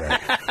exactly right.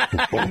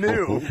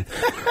 New.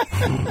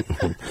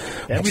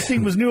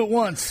 Everything was new at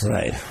once.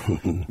 Right.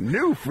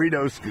 New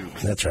Frito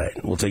scoops. That's right.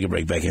 We'll take a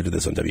break back after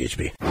this on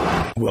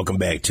WHB. Welcome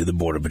back to the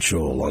Border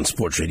Patrol on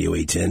Sports Radio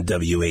 810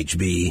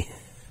 WHB.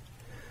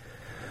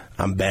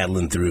 I'm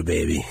battling through,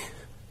 baby.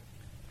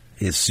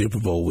 It's Super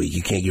Bowl week.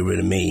 You can't get rid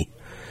of me.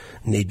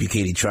 Nate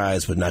Bukaty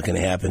tries, but not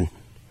going to happen.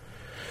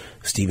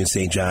 Stephen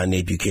St. John,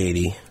 Nate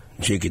Bukaty,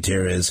 Jay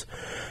Gutierrez,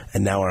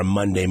 and now our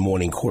Monday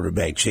morning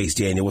quarterback, Chase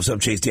Daniel. What's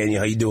up, Chase Daniel?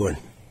 How you doing?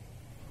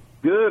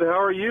 Good.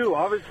 How are you?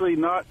 Obviously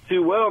not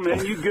too well,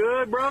 man. You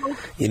good, bro?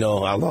 You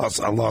know, I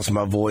lost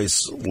my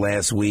voice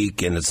last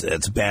week, and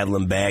it's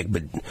battling back.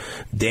 But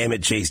damn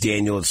it, Chase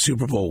Daniel, it's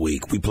Super Bowl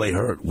week. We play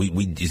hurt.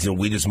 We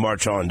just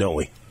march on, don't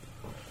we?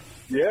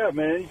 Yeah,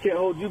 man. You can't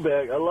hold you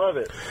back. I love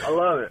it.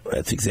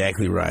 That's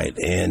exactly right.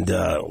 And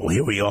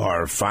here we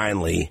are,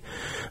 finally,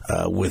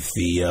 with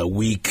the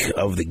week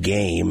of the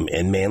game.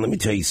 And, man, let me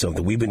tell you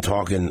something. We've been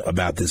talking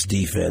about this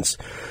defense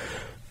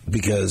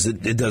because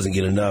it doesn't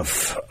get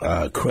enough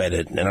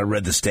credit. And I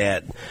read the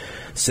stat.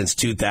 Since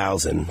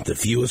 2000, the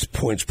fewest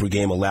points per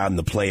game allowed in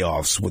the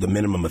playoffs with a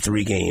minimum of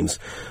 3 games.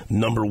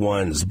 Number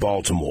one is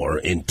Baltimore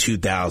in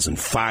 2000,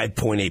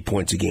 5.8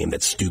 points a game.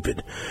 That's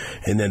stupid.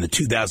 And then the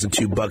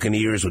 2002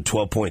 Buccaneers with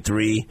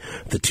 12.3,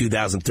 the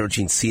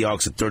 2013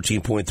 Seahawks at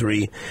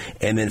 13.3,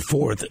 and then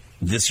fourth,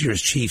 this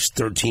year's Chiefs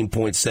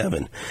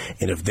 13.7.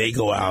 And if they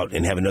go out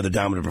and have another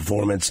dominant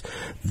performance,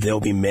 they'll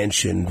be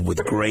mentioned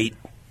with great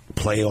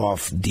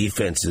playoff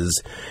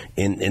defenses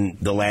in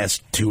the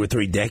last 2 or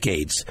 3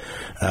 decades.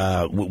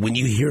 When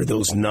you hear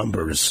those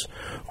numbers,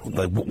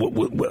 like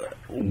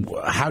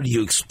how do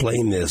you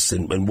explain this,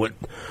 and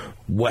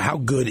how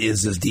good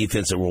is this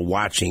defense that we're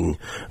watching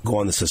go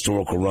on this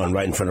historical run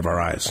right in front of our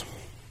eyes?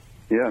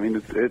 Yeah, I mean,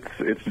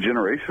 it's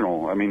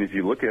generational. I mean, if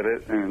you look at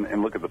it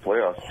and look at the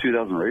playoffs,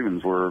 2000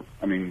 Ravens were,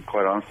 I mean,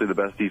 quite honestly, the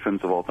best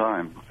defense of all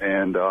time.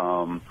 And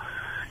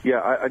yeah,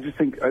 I just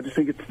think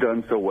it's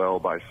done so well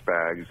by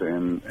Spags,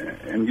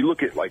 and you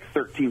look at like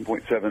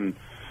 13.7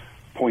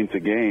 points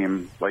a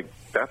game, like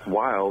that's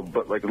wild.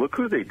 But like, look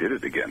who they did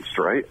it against,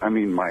 right? I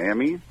mean,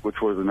 Miami, which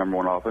was the number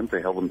 1 offense,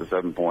 they held them to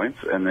 7 points,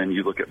 and then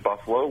you look at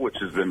Buffalo, which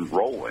has been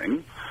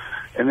rolling,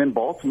 and then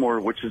Baltimore,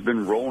 which has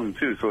been rolling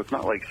too. So it's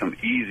not like some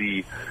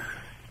easy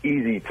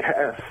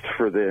test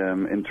for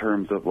them in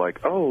terms of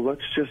like, oh,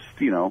 let's just,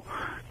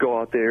 go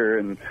out there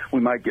and we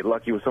might get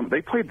lucky with some.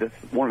 They played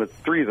one of the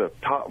 3 of the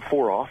top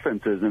 4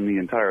 offenses in the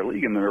entire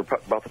league, and they're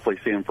about to play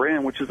San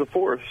Fran, which is the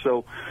 4th.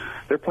 So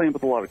they're playing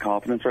with a lot of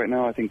confidence right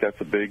now. I think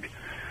that's a big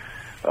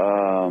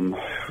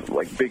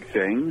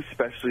thing,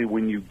 especially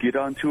when you get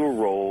onto a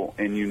roll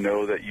and you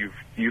know that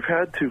you've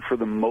had to, for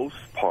the most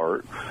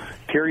part,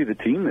 carry the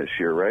team this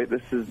year, right?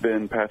 This has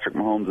been Patrick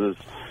Mahomes'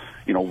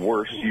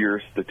 worst year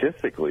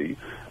statistically,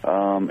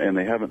 and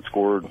they haven't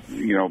scored,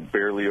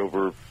 barely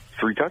over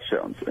 3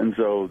 touchdowns. And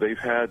so they've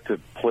had to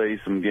play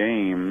some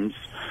games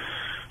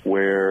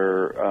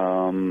where,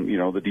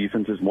 the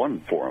defense has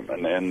won for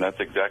them, and that's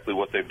exactly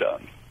what they've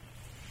done.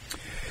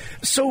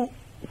 So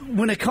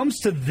when it comes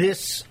to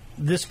this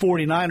this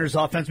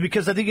 49ers offense,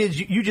 because I think as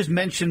you just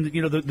mentioned,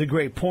 the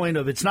great point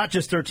of it's not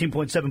just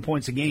 13.7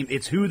 points a game,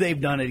 it's who they've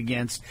done it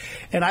against.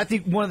 And I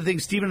think one of the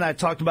things Stephen and I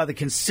talked about, the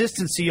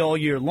consistency all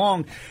year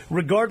long,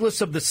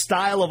 regardless of the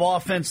style of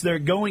offense they're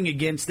going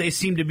against, they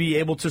seem to be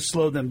able to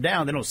slow them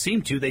down. They don't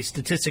seem to. They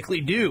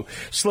statistically do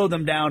slow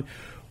them down.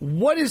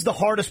 What is the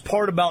hardest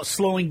part about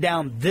slowing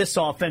down this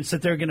offense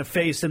that they're going to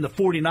face in the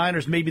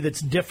 49ers, maybe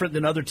that's different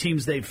than other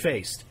teams they've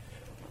faced?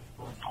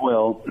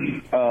 Well,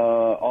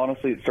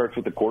 honestly, it starts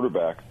with the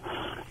quarterback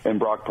and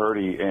Brock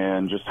Purdy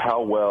and just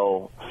how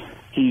well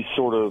he's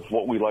sort of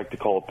what we like to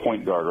call a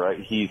point guard, right?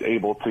 He's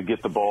able to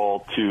get the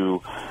ball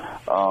to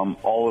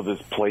all of his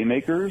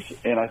playmakers,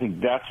 and I think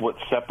that's what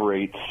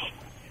separates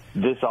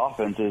this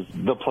offense is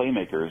the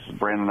playmakers.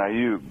 Brandon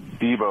Ayuk,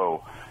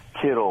 Debo,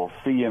 Kittle,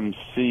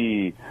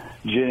 CMC,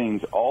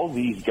 Jennings, all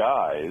these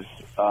guys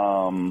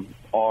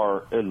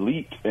are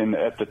elite and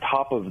at the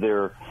top of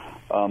their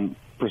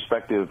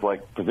perspective,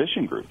 like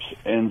position groups.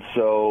 And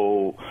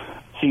so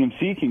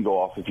CMC can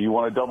go off. If you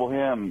want to double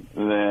him,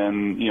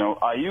 then,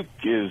 Ayuk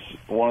is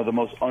one of the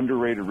most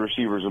underrated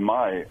receivers in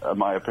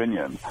my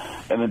opinion.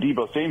 And then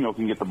Debo Samuel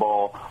can get the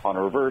ball on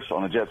a reverse,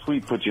 on a jet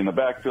sweep, put you in the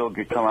backfield,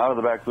 come out of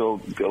the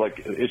backfield.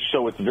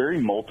 It's very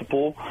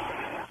multiple.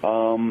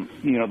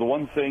 The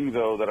one thing,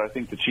 though, that I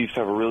think the Chiefs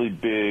have a really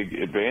big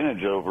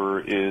advantage over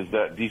is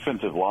that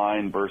defensive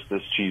line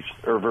versus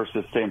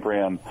San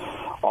Fran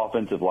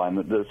offensive line.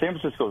 The San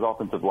Francisco's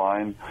offensive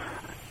line,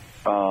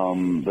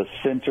 the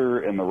center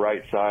and the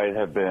right side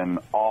have been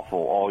awful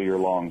all year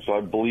long. So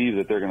I believe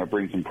that they're going to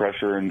bring some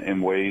pressure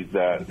in ways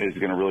that is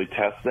going to really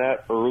test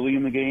that early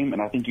in the game.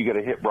 And I think you got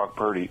to hit Brock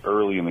Purdy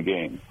early in the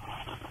game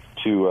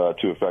to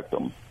affect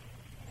them.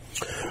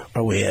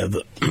 We have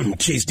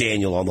Chase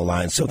Daniel on the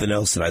line. Something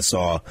else that I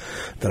saw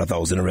that I thought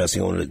was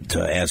interesting I wanted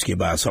to ask you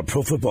about. I saw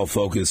Pro Football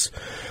Focus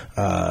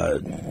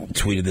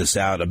tweeted this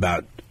out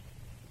about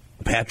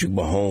Patrick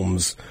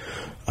Mahomes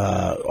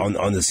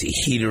on this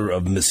heater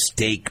of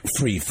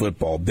mistake-free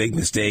football. Big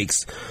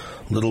mistakes,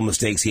 little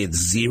mistakes. He had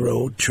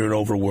 0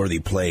 turnover-worthy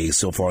plays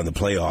so far in the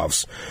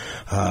playoffs.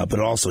 But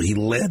also, he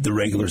led the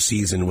regular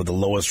season with the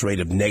lowest rate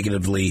of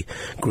negatively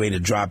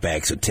graded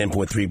dropbacks at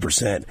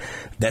 10.3%.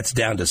 That's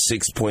down to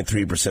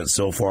 6.3%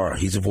 so far.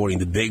 He's avoiding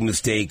the big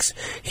mistakes.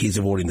 He's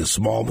avoiding the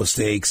small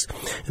mistakes.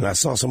 And I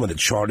saw someone that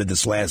charted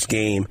this last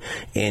game,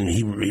 and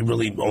he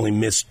really only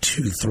missed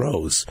 2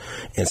 throws.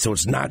 And so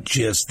it's not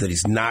just that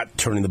he's not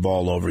turning the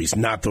ball over. He's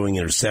not throwing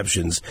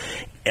interceptions.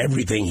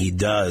 Everything he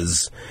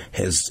does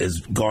has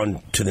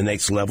gone to the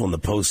next level in the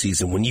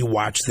postseason. When you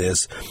watch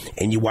this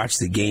and you watch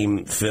the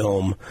game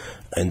film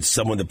and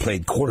someone that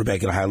played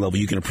quarterback at a high level,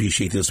 you can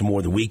appreciate this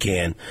more than we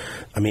can.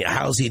 I mean,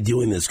 how is he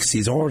doing this? Because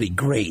he's already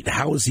great.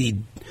 How is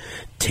he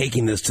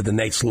taking this to the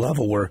next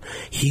level where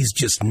he's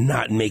just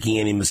not making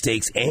any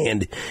mistakes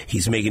and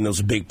he's making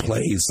those big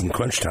plays in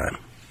crunch time?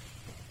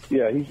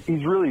 Yeah,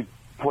 he's really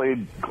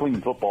played clean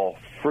football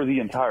for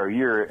the entire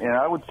year, and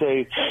I would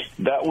say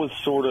that was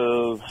sort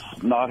of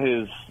not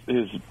his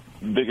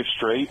biggest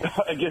trait,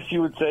 I guess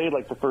you would say.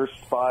 Like the first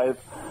 5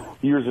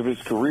 years of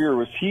his career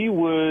was he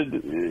would,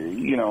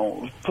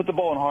 put the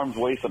ball in harm's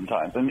way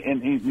sometimes. And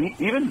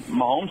even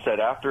Mahomes said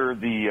after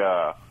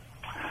the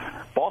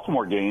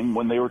Baltimore game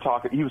when he was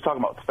talking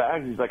about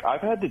Spags, he's like,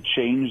 I've had to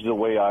change the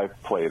way I've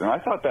played. And I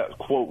thought that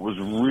quote was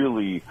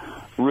really,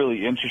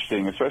 really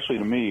interesting, especially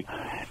to me.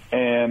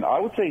 And I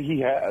would say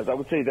he has. I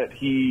would say that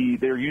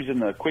they're using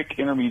the quick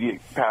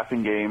intermediate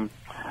passing game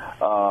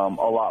a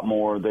lot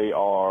more. They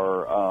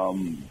are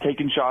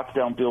taking shots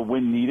downfield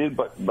when needed,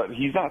 but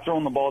he's not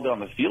throwing the ball down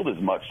the field as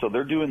much. So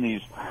they're doing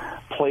these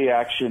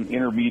play-action,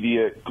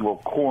 intermediate,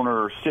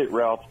 corner sit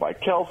routes by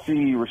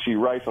Kelsey, Rashee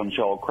Rice on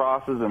shallow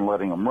crosses and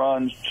letting them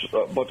run,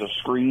 a bunch of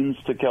screens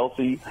to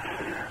Kelsey.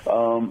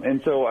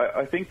 And so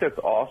I think that's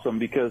awesome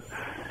because,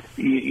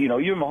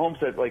 even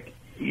Mahomes said, like,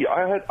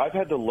 I've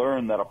had to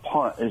learn that a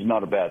punt is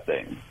not a bad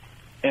thing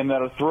and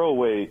that a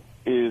throwaway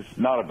is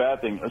not a bad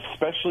thing,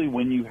 especially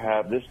when you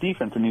have this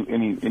defense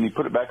and you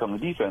put it back on the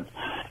defense.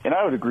 And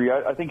I would agree.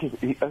 I think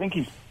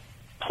he's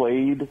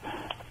played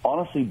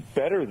honestly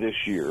better this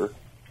year,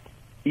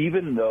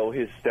 even though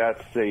his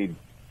stats say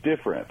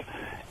different.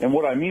 And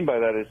what I mean by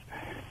that is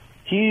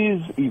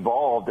he's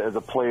evolved as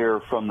a player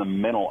from the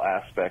mental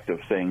aspect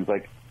of things,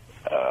 like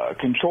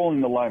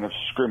controlling the line of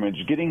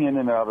scrimmage, getting in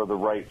and out of the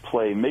right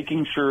play,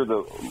 making sure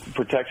the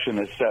protection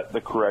is set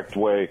the correct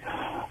way,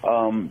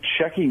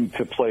 checking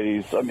to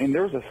plays. I mean,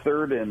 there was a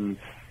 3rd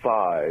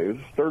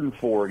and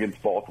 4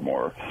 against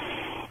Baltimore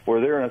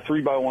where they're in a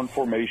 3-by-1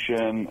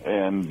 formation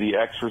and the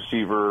X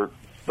receiver,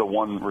 the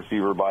one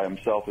receiver by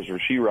himself is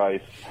Rashee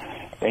Rice,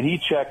 and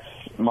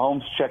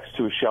Mahomes checks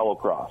to a shallow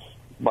cross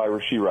by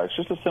Rashee Rice,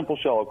 just a simple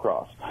shallow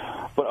cross,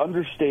 but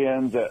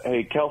understands that,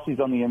 hey,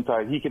 Kelsey's on the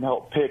inside. He can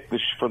help pick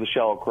for the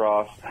shallow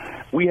cross.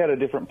 We had a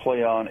different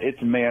play on.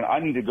 It's man. I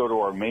need to go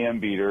to our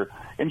man beater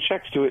and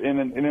checks to it.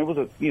 And it was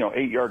a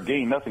 8-yard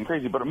gain, nothing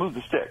crazy, but it moved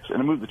the sticks and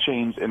it moved the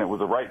chains, and it was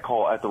the right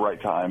call at the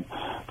right time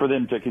for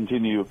them to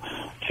continue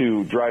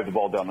to drive the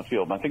ball down the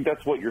field. And I think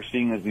that's what you're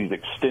seeing is these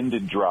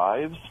extended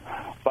drives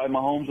by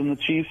Mahomes and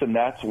the Chiefs, and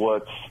that's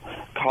what's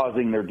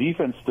causing their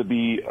defense to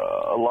be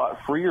a lot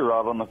freer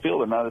out on the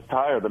field. They're not as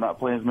tired. They're not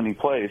playing as many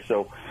plays.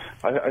 So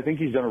I think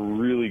he's done a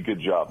really good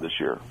job this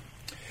year.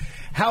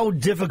 How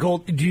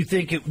difficult do you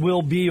think it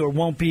will be or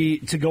won't be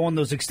to go on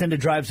those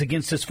extended drives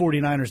against this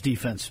 49ers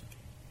defense?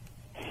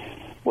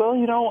 Well,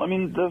 I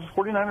mean, the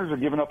 49ers are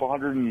giving up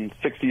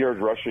 160 yards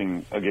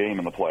rushing a game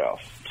in the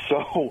playoffs.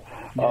 So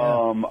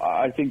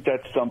I think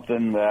that's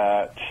something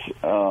that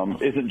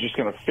isn't just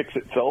going to fix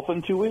itself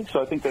in 2 weeks.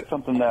 So I think that's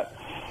something that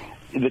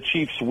the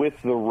Chiefs, with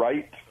the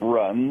right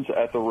runs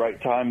at the right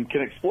time,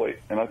 can exploit.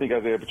 And I think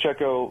Isaiah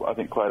Pacheco, I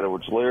think Clyde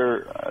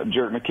Edwards-Helaire,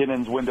 Jerick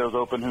McKinnon's window's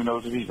open. Who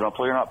knows if he's going to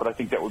play or not? But I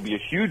think that would be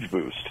a huge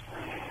boost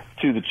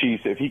to the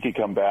Chiefs if he could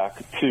come back,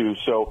 too.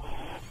 So,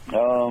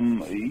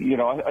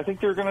 I think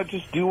they're going to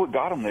just do what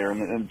got them there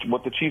and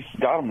what the Chiefs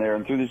got them there.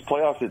 And through these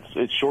playoffs,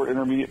 it's short,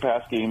 intermediate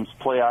pass games,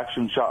 play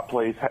action, shot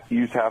plays,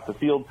 use half the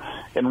field,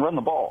 and run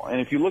the ball. And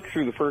if you look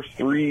through the first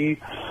three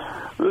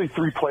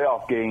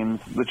playoff games,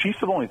 the Chiefs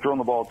have only thrown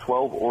the ball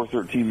 12 or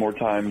 13 more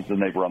times than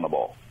they've run the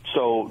ball.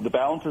 So the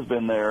balance has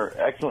been there.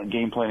 Excellent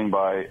game planning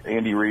by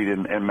Andy Reid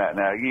and Matt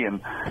Nagy,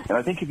 and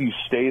I think if you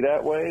stay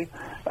that way,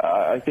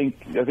 I think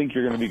you're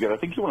going to be good. I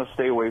think you want to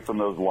stay away from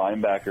those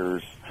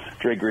linebackers,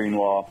 Dre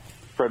Greenlaw,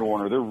 Fred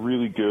Warner. They're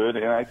really good,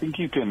 and I think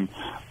you can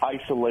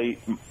isolate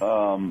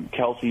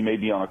Kelsey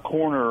maybe on a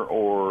corner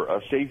or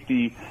a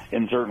safety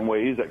in certain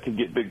ways that could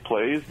get big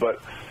plays.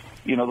 But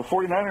the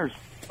 49ers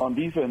on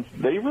defense,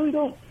 they really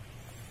don't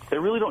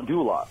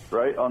do a lot,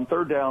 right? On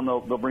third down,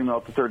 they'll bring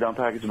out the third down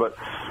package, but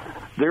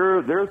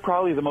they're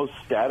probably the most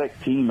static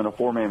team in a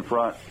four-man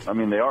front. I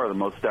mean, they are the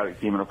most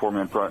static team in a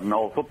four-man front in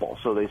all of football.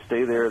 So they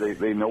stay there.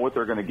 They know what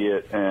they're going to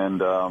get,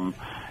 and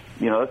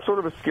that's sort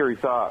of a scary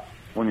thought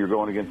when you're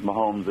going against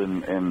Mahomes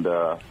and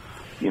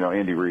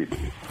Andy Reid.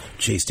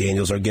 Chase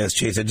Daniel's our guest.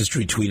 Chase, I just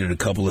retweeted a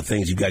couple of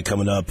things you've got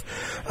coming up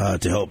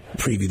to help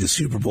preview the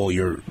Super Bowl.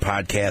 Your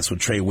podcast with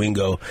Trey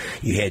Wingo.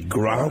 You had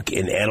Gronk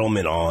and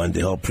Edelman on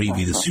to help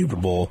preview the Super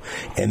Bowl.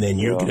 And then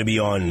you're going to be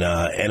on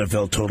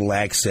NFL Total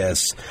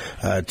Access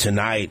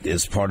tonight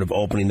as part of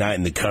opening night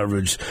and the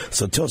coverage.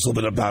 So tell us a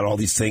little bit about all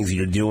these things that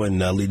you're doing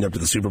leading up to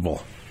the Super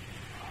Bowl.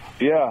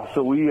 Yeah,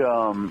 so we, it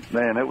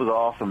was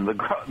awesome. The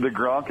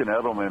Gronk and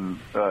Edelman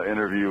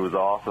interview was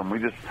awesome. We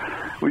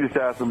just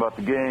asked them about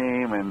the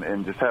game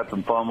and just had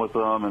some fun with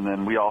them, and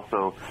then we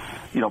also,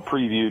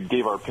 previewed,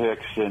 gave our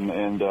picks,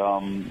 and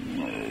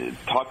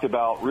talked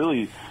about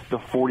really the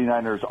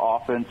 49ers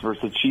offense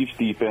versus the Chiefs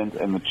defense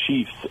and the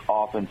Chiefs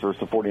offense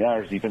versus the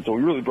 49ers defense. So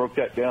we really broke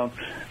that down.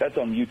 That's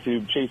on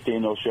YouTube, Chase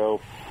Daniel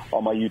Show,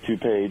 on my YouTube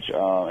page,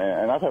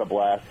 and I've had a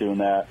blast doing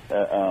that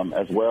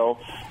as well.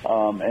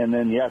 And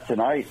then,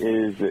 tonight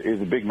is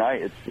a big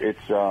night.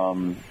 It's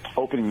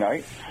opening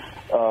night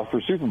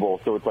for Super Bowl,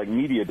 so it's like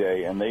media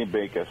day, and they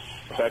make a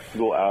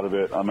spectacle out of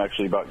it. I'm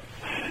actually about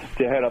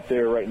to head up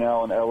there right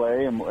now in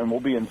L.A., and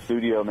we'll be in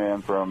studio,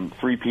 man, from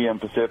 3 p.m.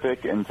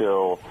 Pacific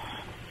until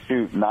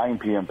 9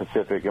 p.m.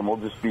 Pacific, and we'll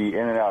just be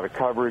in and out of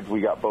coverage.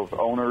 We got both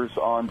owners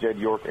on, Jed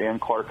York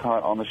and Clark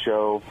Hunt, on the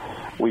show.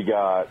 We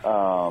got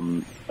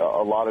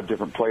a lot of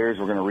different players.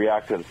 We're going to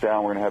react to the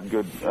sound. We're going to have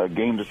good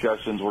game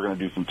discussions. We're going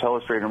to do some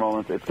telestrator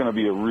moments. It's going to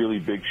be a really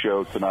big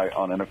show tonight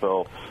on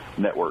NFL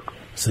Network.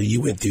 So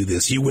you went through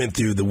this. You went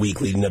through the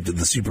week leading up to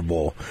the Super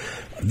Bowl.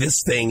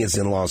 This thing is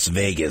in Las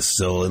Vegas,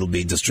 so it'll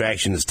be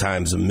distractions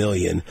times a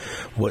million.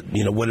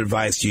 What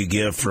advice do you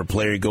give for a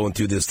player going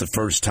through this the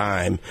first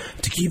time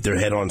to keep their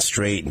head on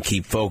straight and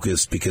keep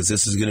focused, because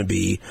this is going to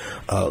be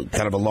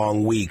kind of a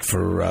long week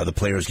for the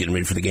players getting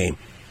ready for the game?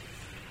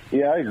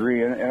 Yeah, I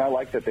agree, and I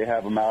like that they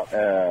have them out.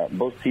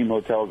 Both team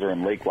hotels are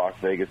in Lake Las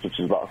Vegas, which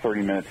is about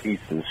 30 minutes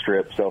east of the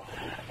Strip. So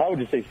I would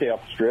just say stay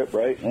off the Strip,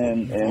 right?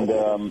 And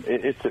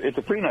it's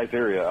a pretty nice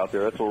area out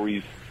there. That's where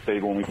we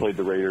stayed when we played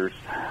the Raiders.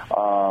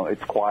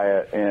 It's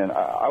quiet, and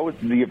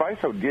the advice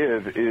I would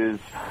give is,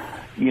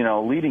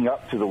 leading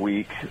up to the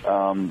week,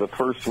 the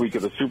first week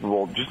of the Super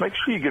Bowl, just make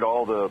sure you get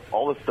all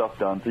the stuff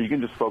done so you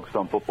can just focus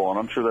on football. And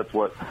I'm sure that's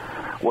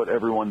what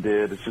everyone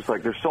did. It's just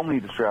like there's so many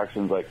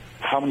distractions. Like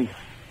how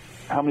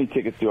many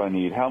tickets do I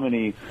need? How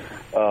many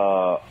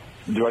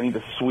do I need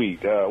a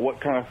suite?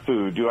 What kind of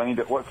food do I need?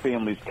 What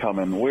family's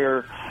coming?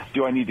 Where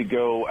do I need to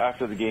go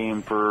after the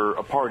game for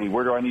a party?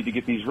 Where do I need to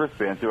get these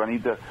wristbands? Do I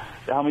need to?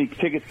 How many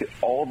tickets?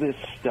 All this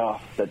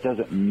stuff that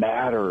doesn't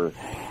matter,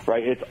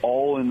 right? It's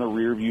all in the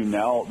rear view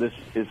now. This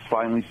is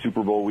finally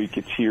Super Bowl week.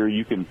 It's here.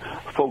 You can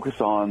focus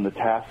on the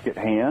task at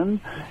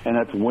hand, and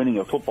that's winning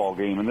a football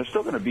game. And there's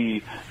still going to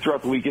be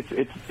throughout the week.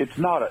 It's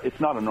not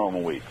a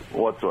normal week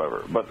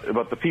whatsoever.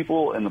 But the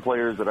people and the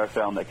players that I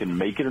found that can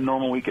make it a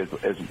normal week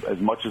as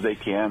much as they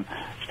can,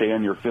 stay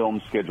on your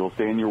film schedule,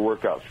 stay in your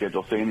workout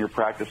schedule, stay in your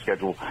practice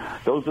schedule.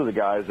 Those are the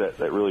guys that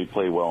really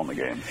play well in the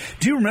game.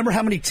 Do you remember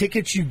how many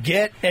tickets you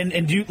get?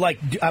 And do you,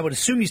 I would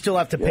assume you still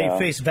have to pay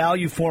face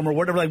value for them or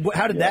whatever. Like,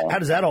 how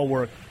does that all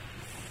work?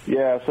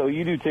 Yeah, so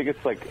you do tickets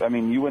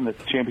you win the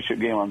championship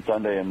game on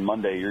Sunday, and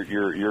Monday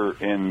you're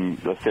in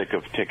the thick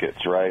of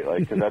tickets, right?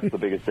 Like, 'cause that's the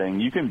biggest thing.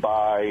 You can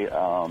buy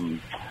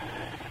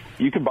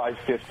you can buy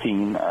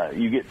 15.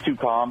 You get 2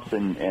 comps,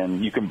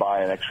 and you can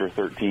buy an extra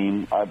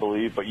 13, I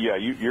believe. But yeah,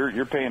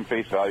 you're paying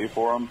face value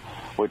for them,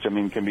 which I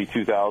mean can be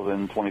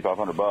 $2,000,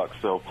 $2,500.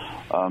 So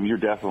you're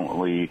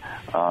definitely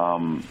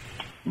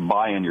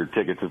buying your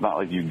tickets. It's not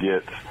like you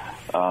get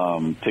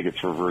tickets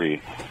for free.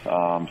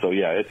 So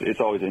yeah, it's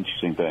always an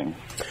interesting thing.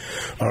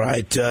 All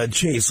right,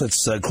 Chase,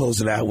 let's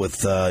close it out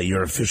with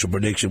your official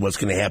prediction. What's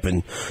going to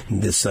happen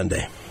this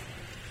Sunday?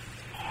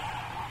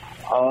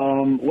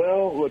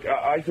 Well, look,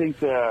 I think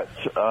that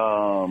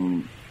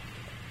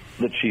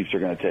the Chiefs are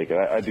going to take it.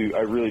 I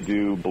really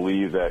do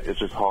believe that it's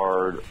just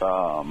hard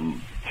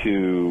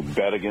to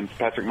bet against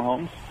Patrick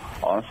Mahomes,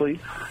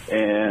 honestly.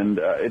 And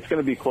it's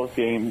going to be a close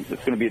game.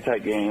 It's going to be a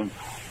tight game.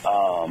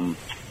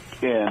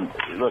 And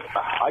look,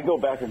 I go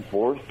back and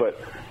forth, but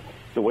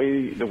the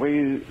way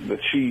the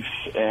Chiefs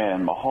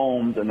and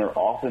Mahomes and their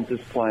offense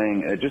is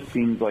playing, it just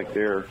seems like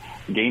they're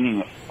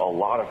gaining a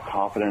lot of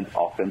confidence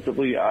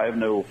offensively. I have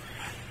no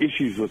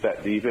issues with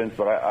that defense,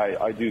 but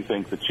I do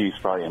think the Chiefs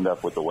probably end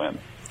up with the win.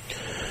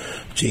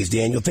 Chase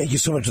Daniel, thank you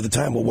so much for the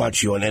time. We'll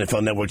watch you on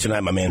NFL Network tonight,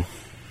 my man.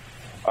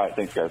 All right,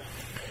 thanks, guys.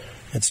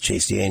 That's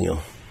Chase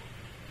Daniel.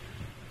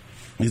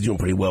 He's doing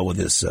pretty well with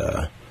this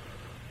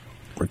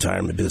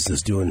retirement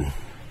business, doing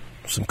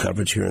some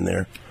coverage here and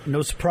there.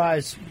 No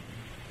surprise.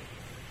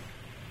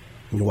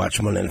 You watch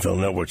him on NFL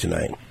Network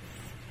tonight.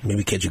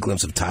 Maybe catch a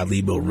glimpse of Todd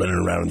Lebo running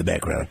around in the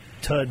background.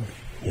 Tud.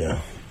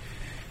 Yeah.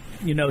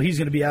 You know, he's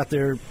going to be out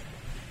there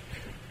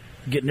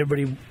getting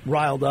everybody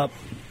riled up,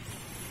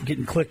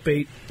 getting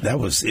clickbait.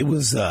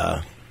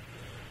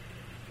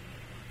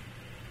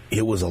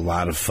 It was a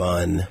lot of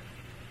fun,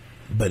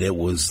 but it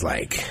was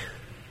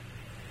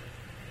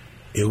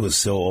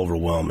so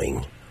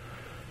overwhelming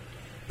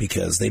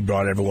because they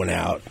brought everyone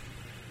out,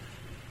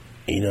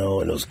 and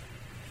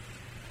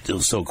it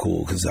was so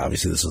cool because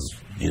obviously this was,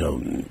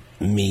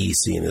 me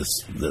seeing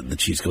the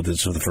Chiefs go through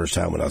this for the first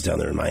time when I was down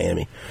there in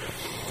Miami.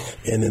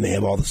 And then they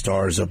have all the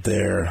stars up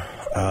there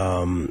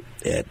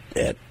at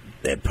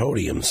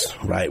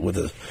podiums, right, with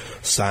a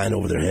sign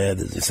over their head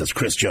that says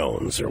Chris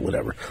Jones or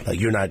whatever. Like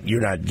you're not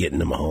getting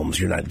the Mahomes,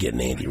 you're not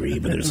getting Andy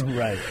Reid, but there's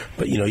right.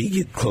 But you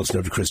get close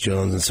enough to Chris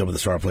Jones and some of the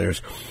star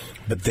players.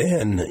 But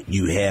then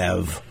you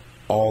have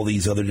all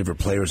these other different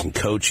players and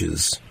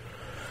coaches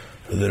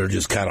that are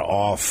just kind of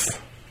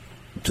off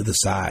to the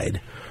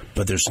side,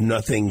 but there's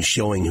nothing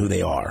showing who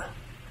they are,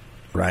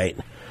 right?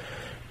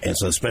 And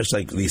so,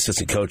 especially like the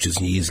assistant coaches,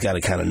 you just got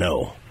to kind of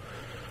know.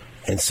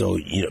 And so,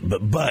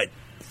 but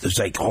there's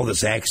like all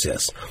this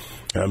access.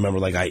 And I remember,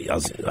 like I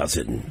was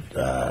hitting,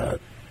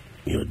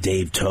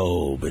 Dave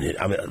Tobe, and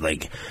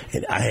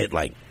I had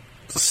like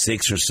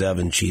 6 or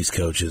 7 Chiefs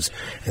coaches,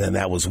 and then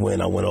that was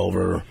when I went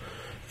over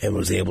and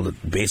was able to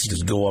basically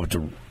just go up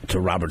to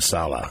Robert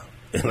Saleh,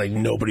 and like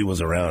nobody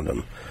was around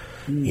him.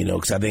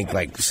 Because I think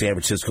like San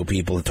Francisco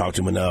people have talked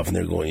to him enough, and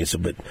they're going. So,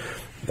 but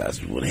that's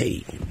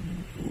hey,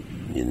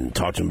 and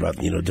talk to him about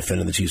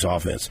defending the Chiefs'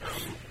 offense,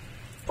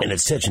 and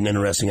it's such an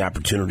interesting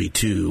opportunity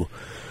too,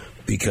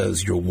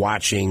 because you're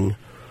watching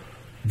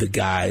the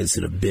guys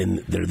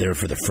they're there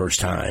for the first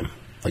time,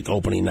 like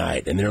opening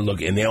night, and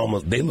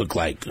they look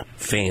like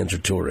fans or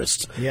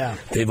tourists. Yeah,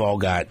 they've all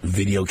got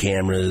video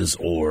cameras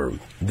or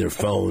their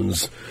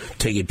phones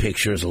taking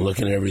pictures and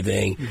looking at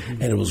everything,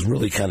 and it was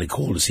really kind of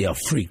cool to see how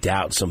freaked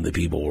out some of the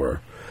people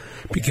were,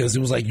 because it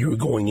was like you were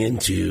going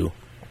into.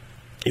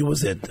 It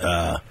was at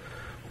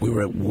we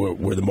were at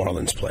where the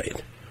Marlins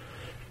played.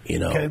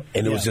 Okay.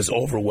 And it was just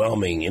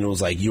overwhelming, and it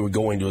was like you were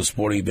going to a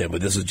sporting event,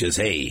 but this is just,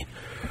 hey,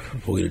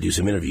 we're going to do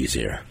some interviews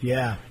here.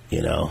 Yeah.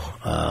 And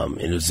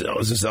it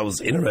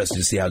was interesting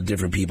to see how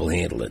different people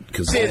handle it.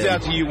 What stands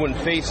out to you when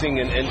facing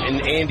an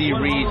Andy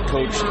Reid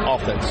coached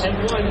offense?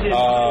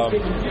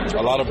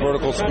 A lot of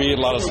vertical speed,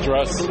 a lot of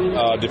stress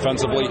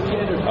defensively.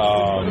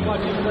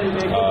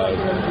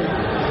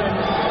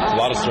 A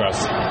lot of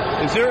stress.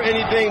 Is there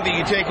anything that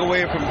you take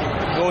away from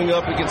going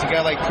up against a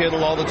guy like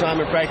Kittle all the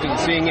time in practice and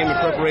seeing him in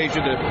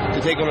preparation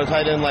to take on a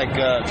tight end like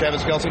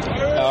Travis Kelce?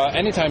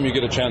 Anytime you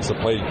get a chance to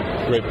play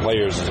great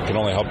players, it can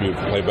only help you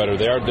play better.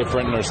 They are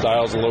different in their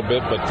styles a little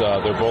bit, but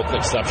they're both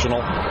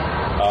exceptional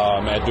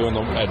at getting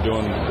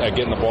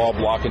the ball,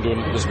 blocking,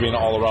 just being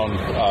all around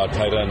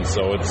tight end.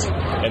 So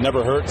it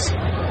never hurts.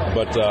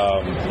 But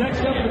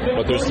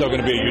there's still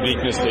going to be a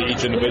uniqueness to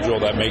each individual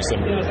that makes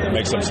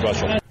them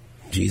special.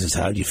 Jesus,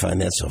 how did you find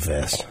that so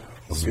fast?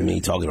 This is me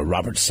talking to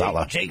Robert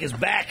Saleh. Jake is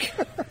back.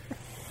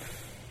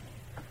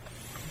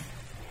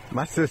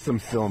 My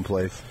system's still in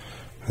place.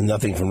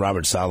 Nothing from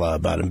Robert Saleh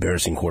about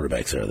embarrassing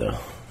quarterbacks there, though,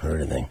 or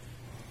anything.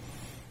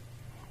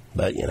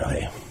 But,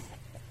 hey.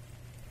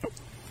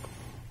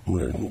 I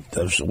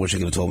wish I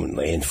could have told him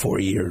in 4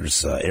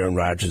 years, Aaron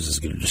Rodgers is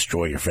going to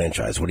destroy your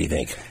franchise. What do you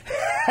think?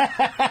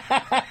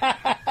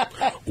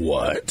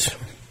 What?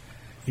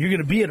 You're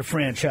going to be at a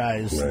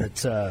franchise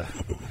that's...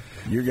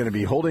 You're going to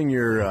be holding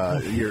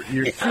your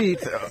seat,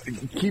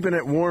 keeping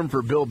it warm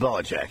for Bill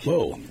Belichick.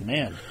 Whoa,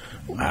 man.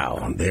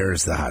 Wow,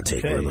 there's the hot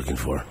take we're looking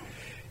for.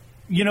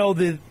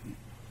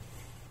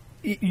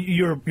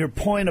 your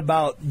point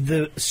about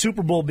the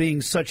Super Bowl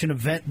being such an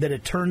event that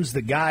it turns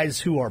the guys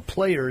who are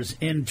players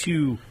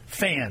into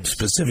fans.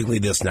 Specifically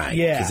this night.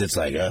 Yeah. Because it's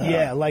like,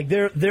 like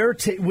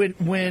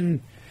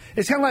when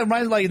it's kind of like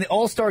reminds me like in the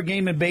All-Star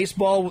game in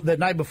baseball the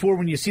night before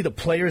when you see the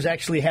players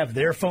actually have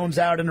their phones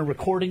out and are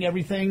recording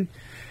everything.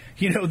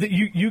 You know, that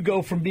you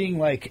go from being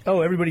like,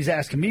 oh, everybody's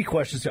asking me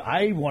questions to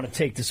I want to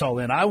take this all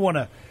in. I want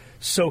to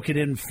soak it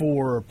in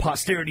for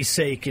posterity's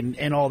sake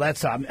and all that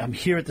stuff. I'm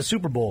here at the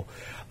Super Bowl.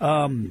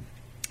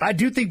 I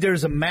do think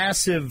there's a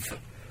massive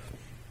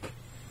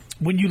 –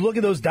 when you look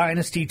at those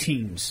dynasty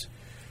teams,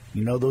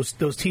 you know,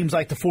 those teams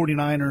like the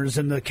 49ers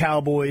and the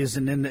Cowboys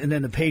and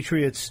then the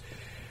Patriots,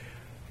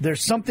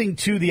 there's something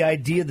to the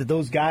idea that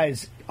those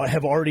guys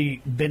have already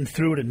been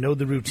through it and know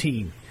the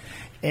routine.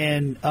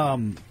 And,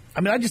 I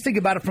mean, I just think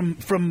about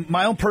it from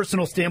my own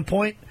personal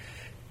standpoint,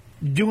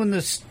 doing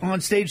this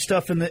on-stage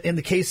stuff in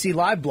the KC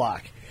Live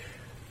block.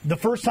 The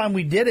first time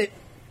we did it,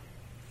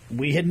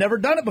 we had never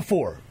done it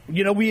before.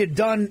 You know, we had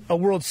done a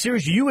World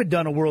Series. You had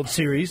done a World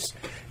Series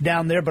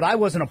down there, but I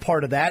wasn't a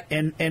part of that.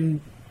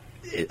 And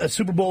a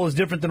Super Bowl is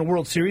different than a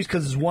World Series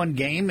because it's one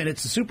game and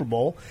it's a Super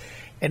Bowl.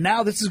 And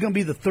now this is going to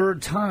be the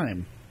third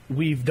time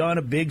we've done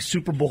a big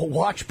Super Bowl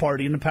watch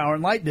party in the Power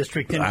and Light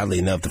District. And oddly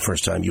enough, the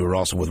first time you were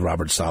also with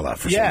Robert Saleh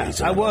for some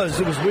reason. Yeah, I was.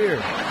 It was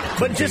weird.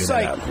 But just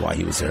like why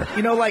he was there.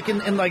 You know, like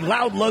in like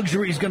Loud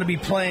Luxury is going to be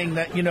playing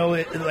that, you know,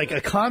 like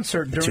a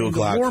concert during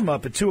the warm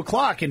up at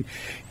 2:00,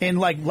 and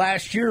like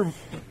last year,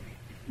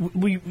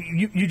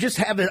 you just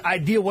have an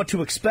idea what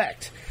to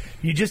expect.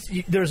 You just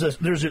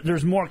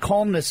there's more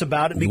calmness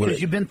about it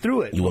because you've been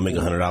through it. You want to make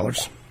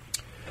 $100?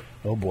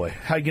 Oh boy,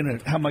 how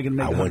am I gonna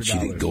make $100? I want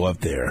you to go up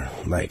there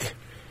like,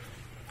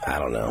 I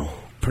don't know,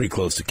 pretty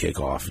close to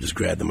kickoff. Just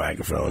grab the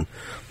microphone,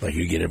 like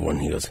you get everyone.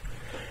 He goes,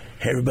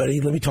 "Hey,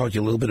 everybody, let me talk to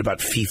you a little bit about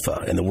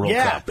FIFA and the World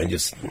Cup," and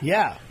just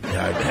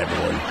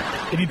everyone.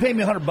 If you pay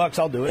me $100,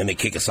 I'll do it. And they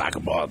kick a soccer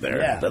ball out there.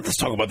 Yeah. Let's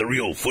talk about the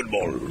real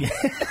football.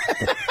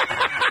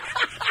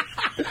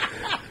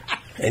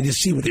 And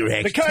just see what they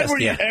react. The kind where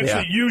you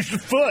actually use your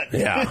foot.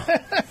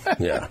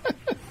 Yeah.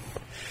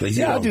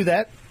 I'll do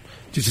that.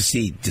 Just to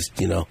see, just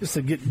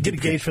to get a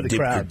gauge for the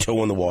crowd. Dip your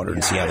toe in the water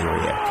and see how they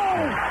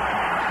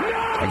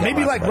react.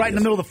 Maybe like right in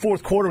the middle of the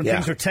fourth quarter when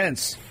things are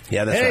tense.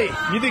 Yeah, that's right.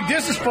 Hey, you think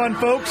this is fun,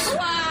 folks?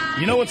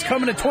 You know what's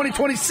coming in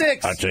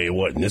 2026. I'll tell you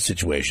what, in this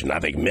situation,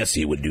 I think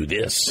Messi would do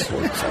this.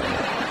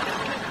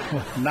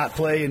 Not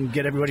play and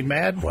get everybody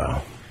mad?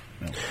 Wow.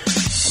 No. I'm going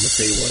to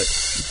tell you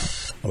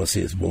what. I'm going to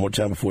say this one more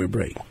time before we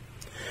break.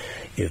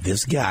 If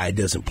this guy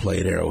doesn't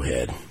play at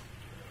Arrowhead,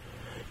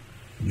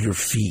 your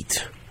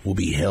feet will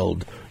be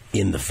held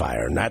in the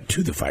fire. Not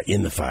to the fire,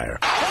 in the fire.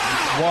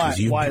 Why?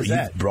 Why is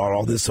that? You've brought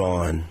all this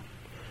on.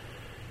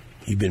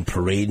 You've been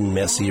parading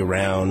Messi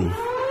around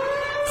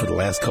for the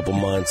last couple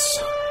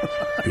months.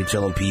 You're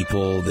telling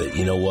people that,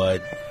 you know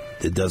what,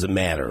 it doesn't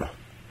matter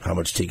how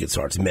much tickets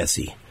are. It's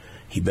Messi.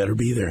 He better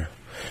be there.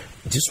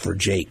 Just for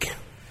Jake.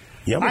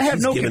 You know, I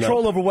have no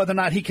control over whether or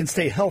not he can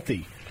stay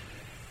healthy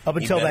up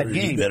until that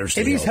game. If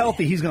he's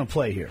healthy, he's going to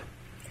play here.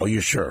 Oh,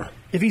 you're sure?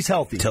 If he's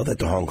healthy. Tell that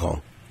to Hong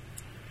Kong.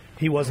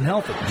 He wasn't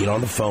healthy. Get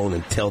on the phone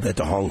and tell that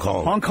to Hong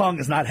Kong. Hong Kong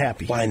is not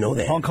happy. Well, I know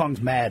that. Hong Kong's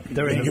mad.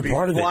 They're angry. You're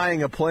part of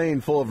flying a plane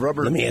full of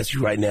rubber. Let me ask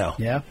you right now.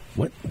 Yeah?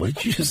 What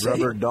did you just say?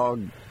 Rubber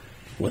dog.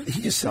 What did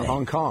he just say?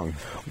 Hong Kong.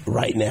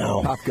 Right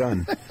now. Top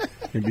Gun.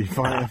 You'd be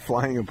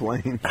flying a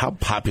plane. How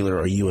popular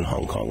are you in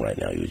Hong Kong right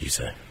now, would you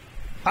say?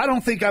 I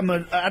don't think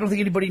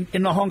anybody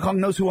in Hong Kong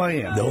knows who I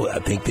am. No, I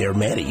think they're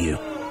mad at you.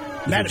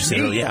 Mad at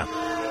me? Yeah.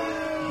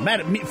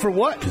 Mad at me for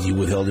what? Because you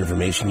withheld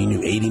information. You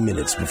knew 80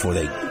 minutes before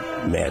they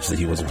matched that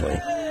he wasn't playing.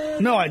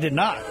 No, I did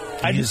not.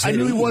 I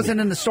knew he wasn't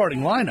in the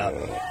starting lineup.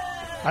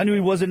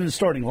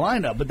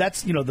 But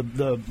that's, the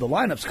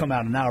lineups come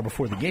out an hour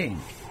before the game.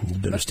 You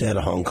better stay out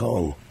of Hong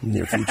Kong in the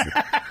near future.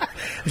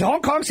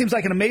 Hong Kong seems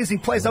like an amazing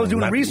place. I was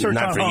doing research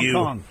on Hong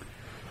Kong.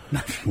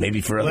 Maybe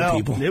for other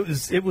people.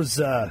 It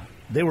was.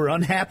 They were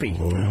unhappy.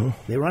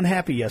 They were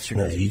unhappy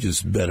yesterday. No, you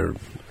just better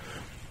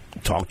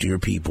talk to your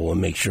people and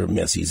make sure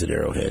Messi's at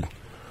Arrowhead,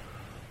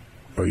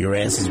 or your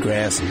ass is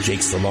grass and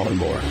Jake's the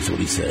lawnmower. That's what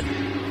he said.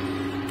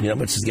 You know how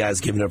much this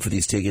guy's giving up for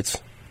these tickets?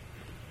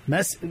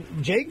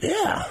 Jake?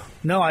 Yeah.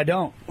 No, I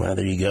don't. Well,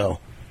 there you go.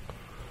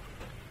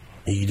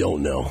 You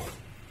don't know.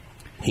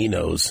 He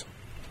knows.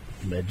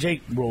 But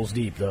Jake rolls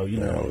deep, though.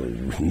 No,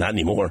 not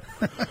anymore.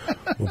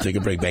 We'll take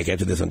a break. Back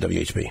after this on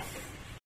WHP.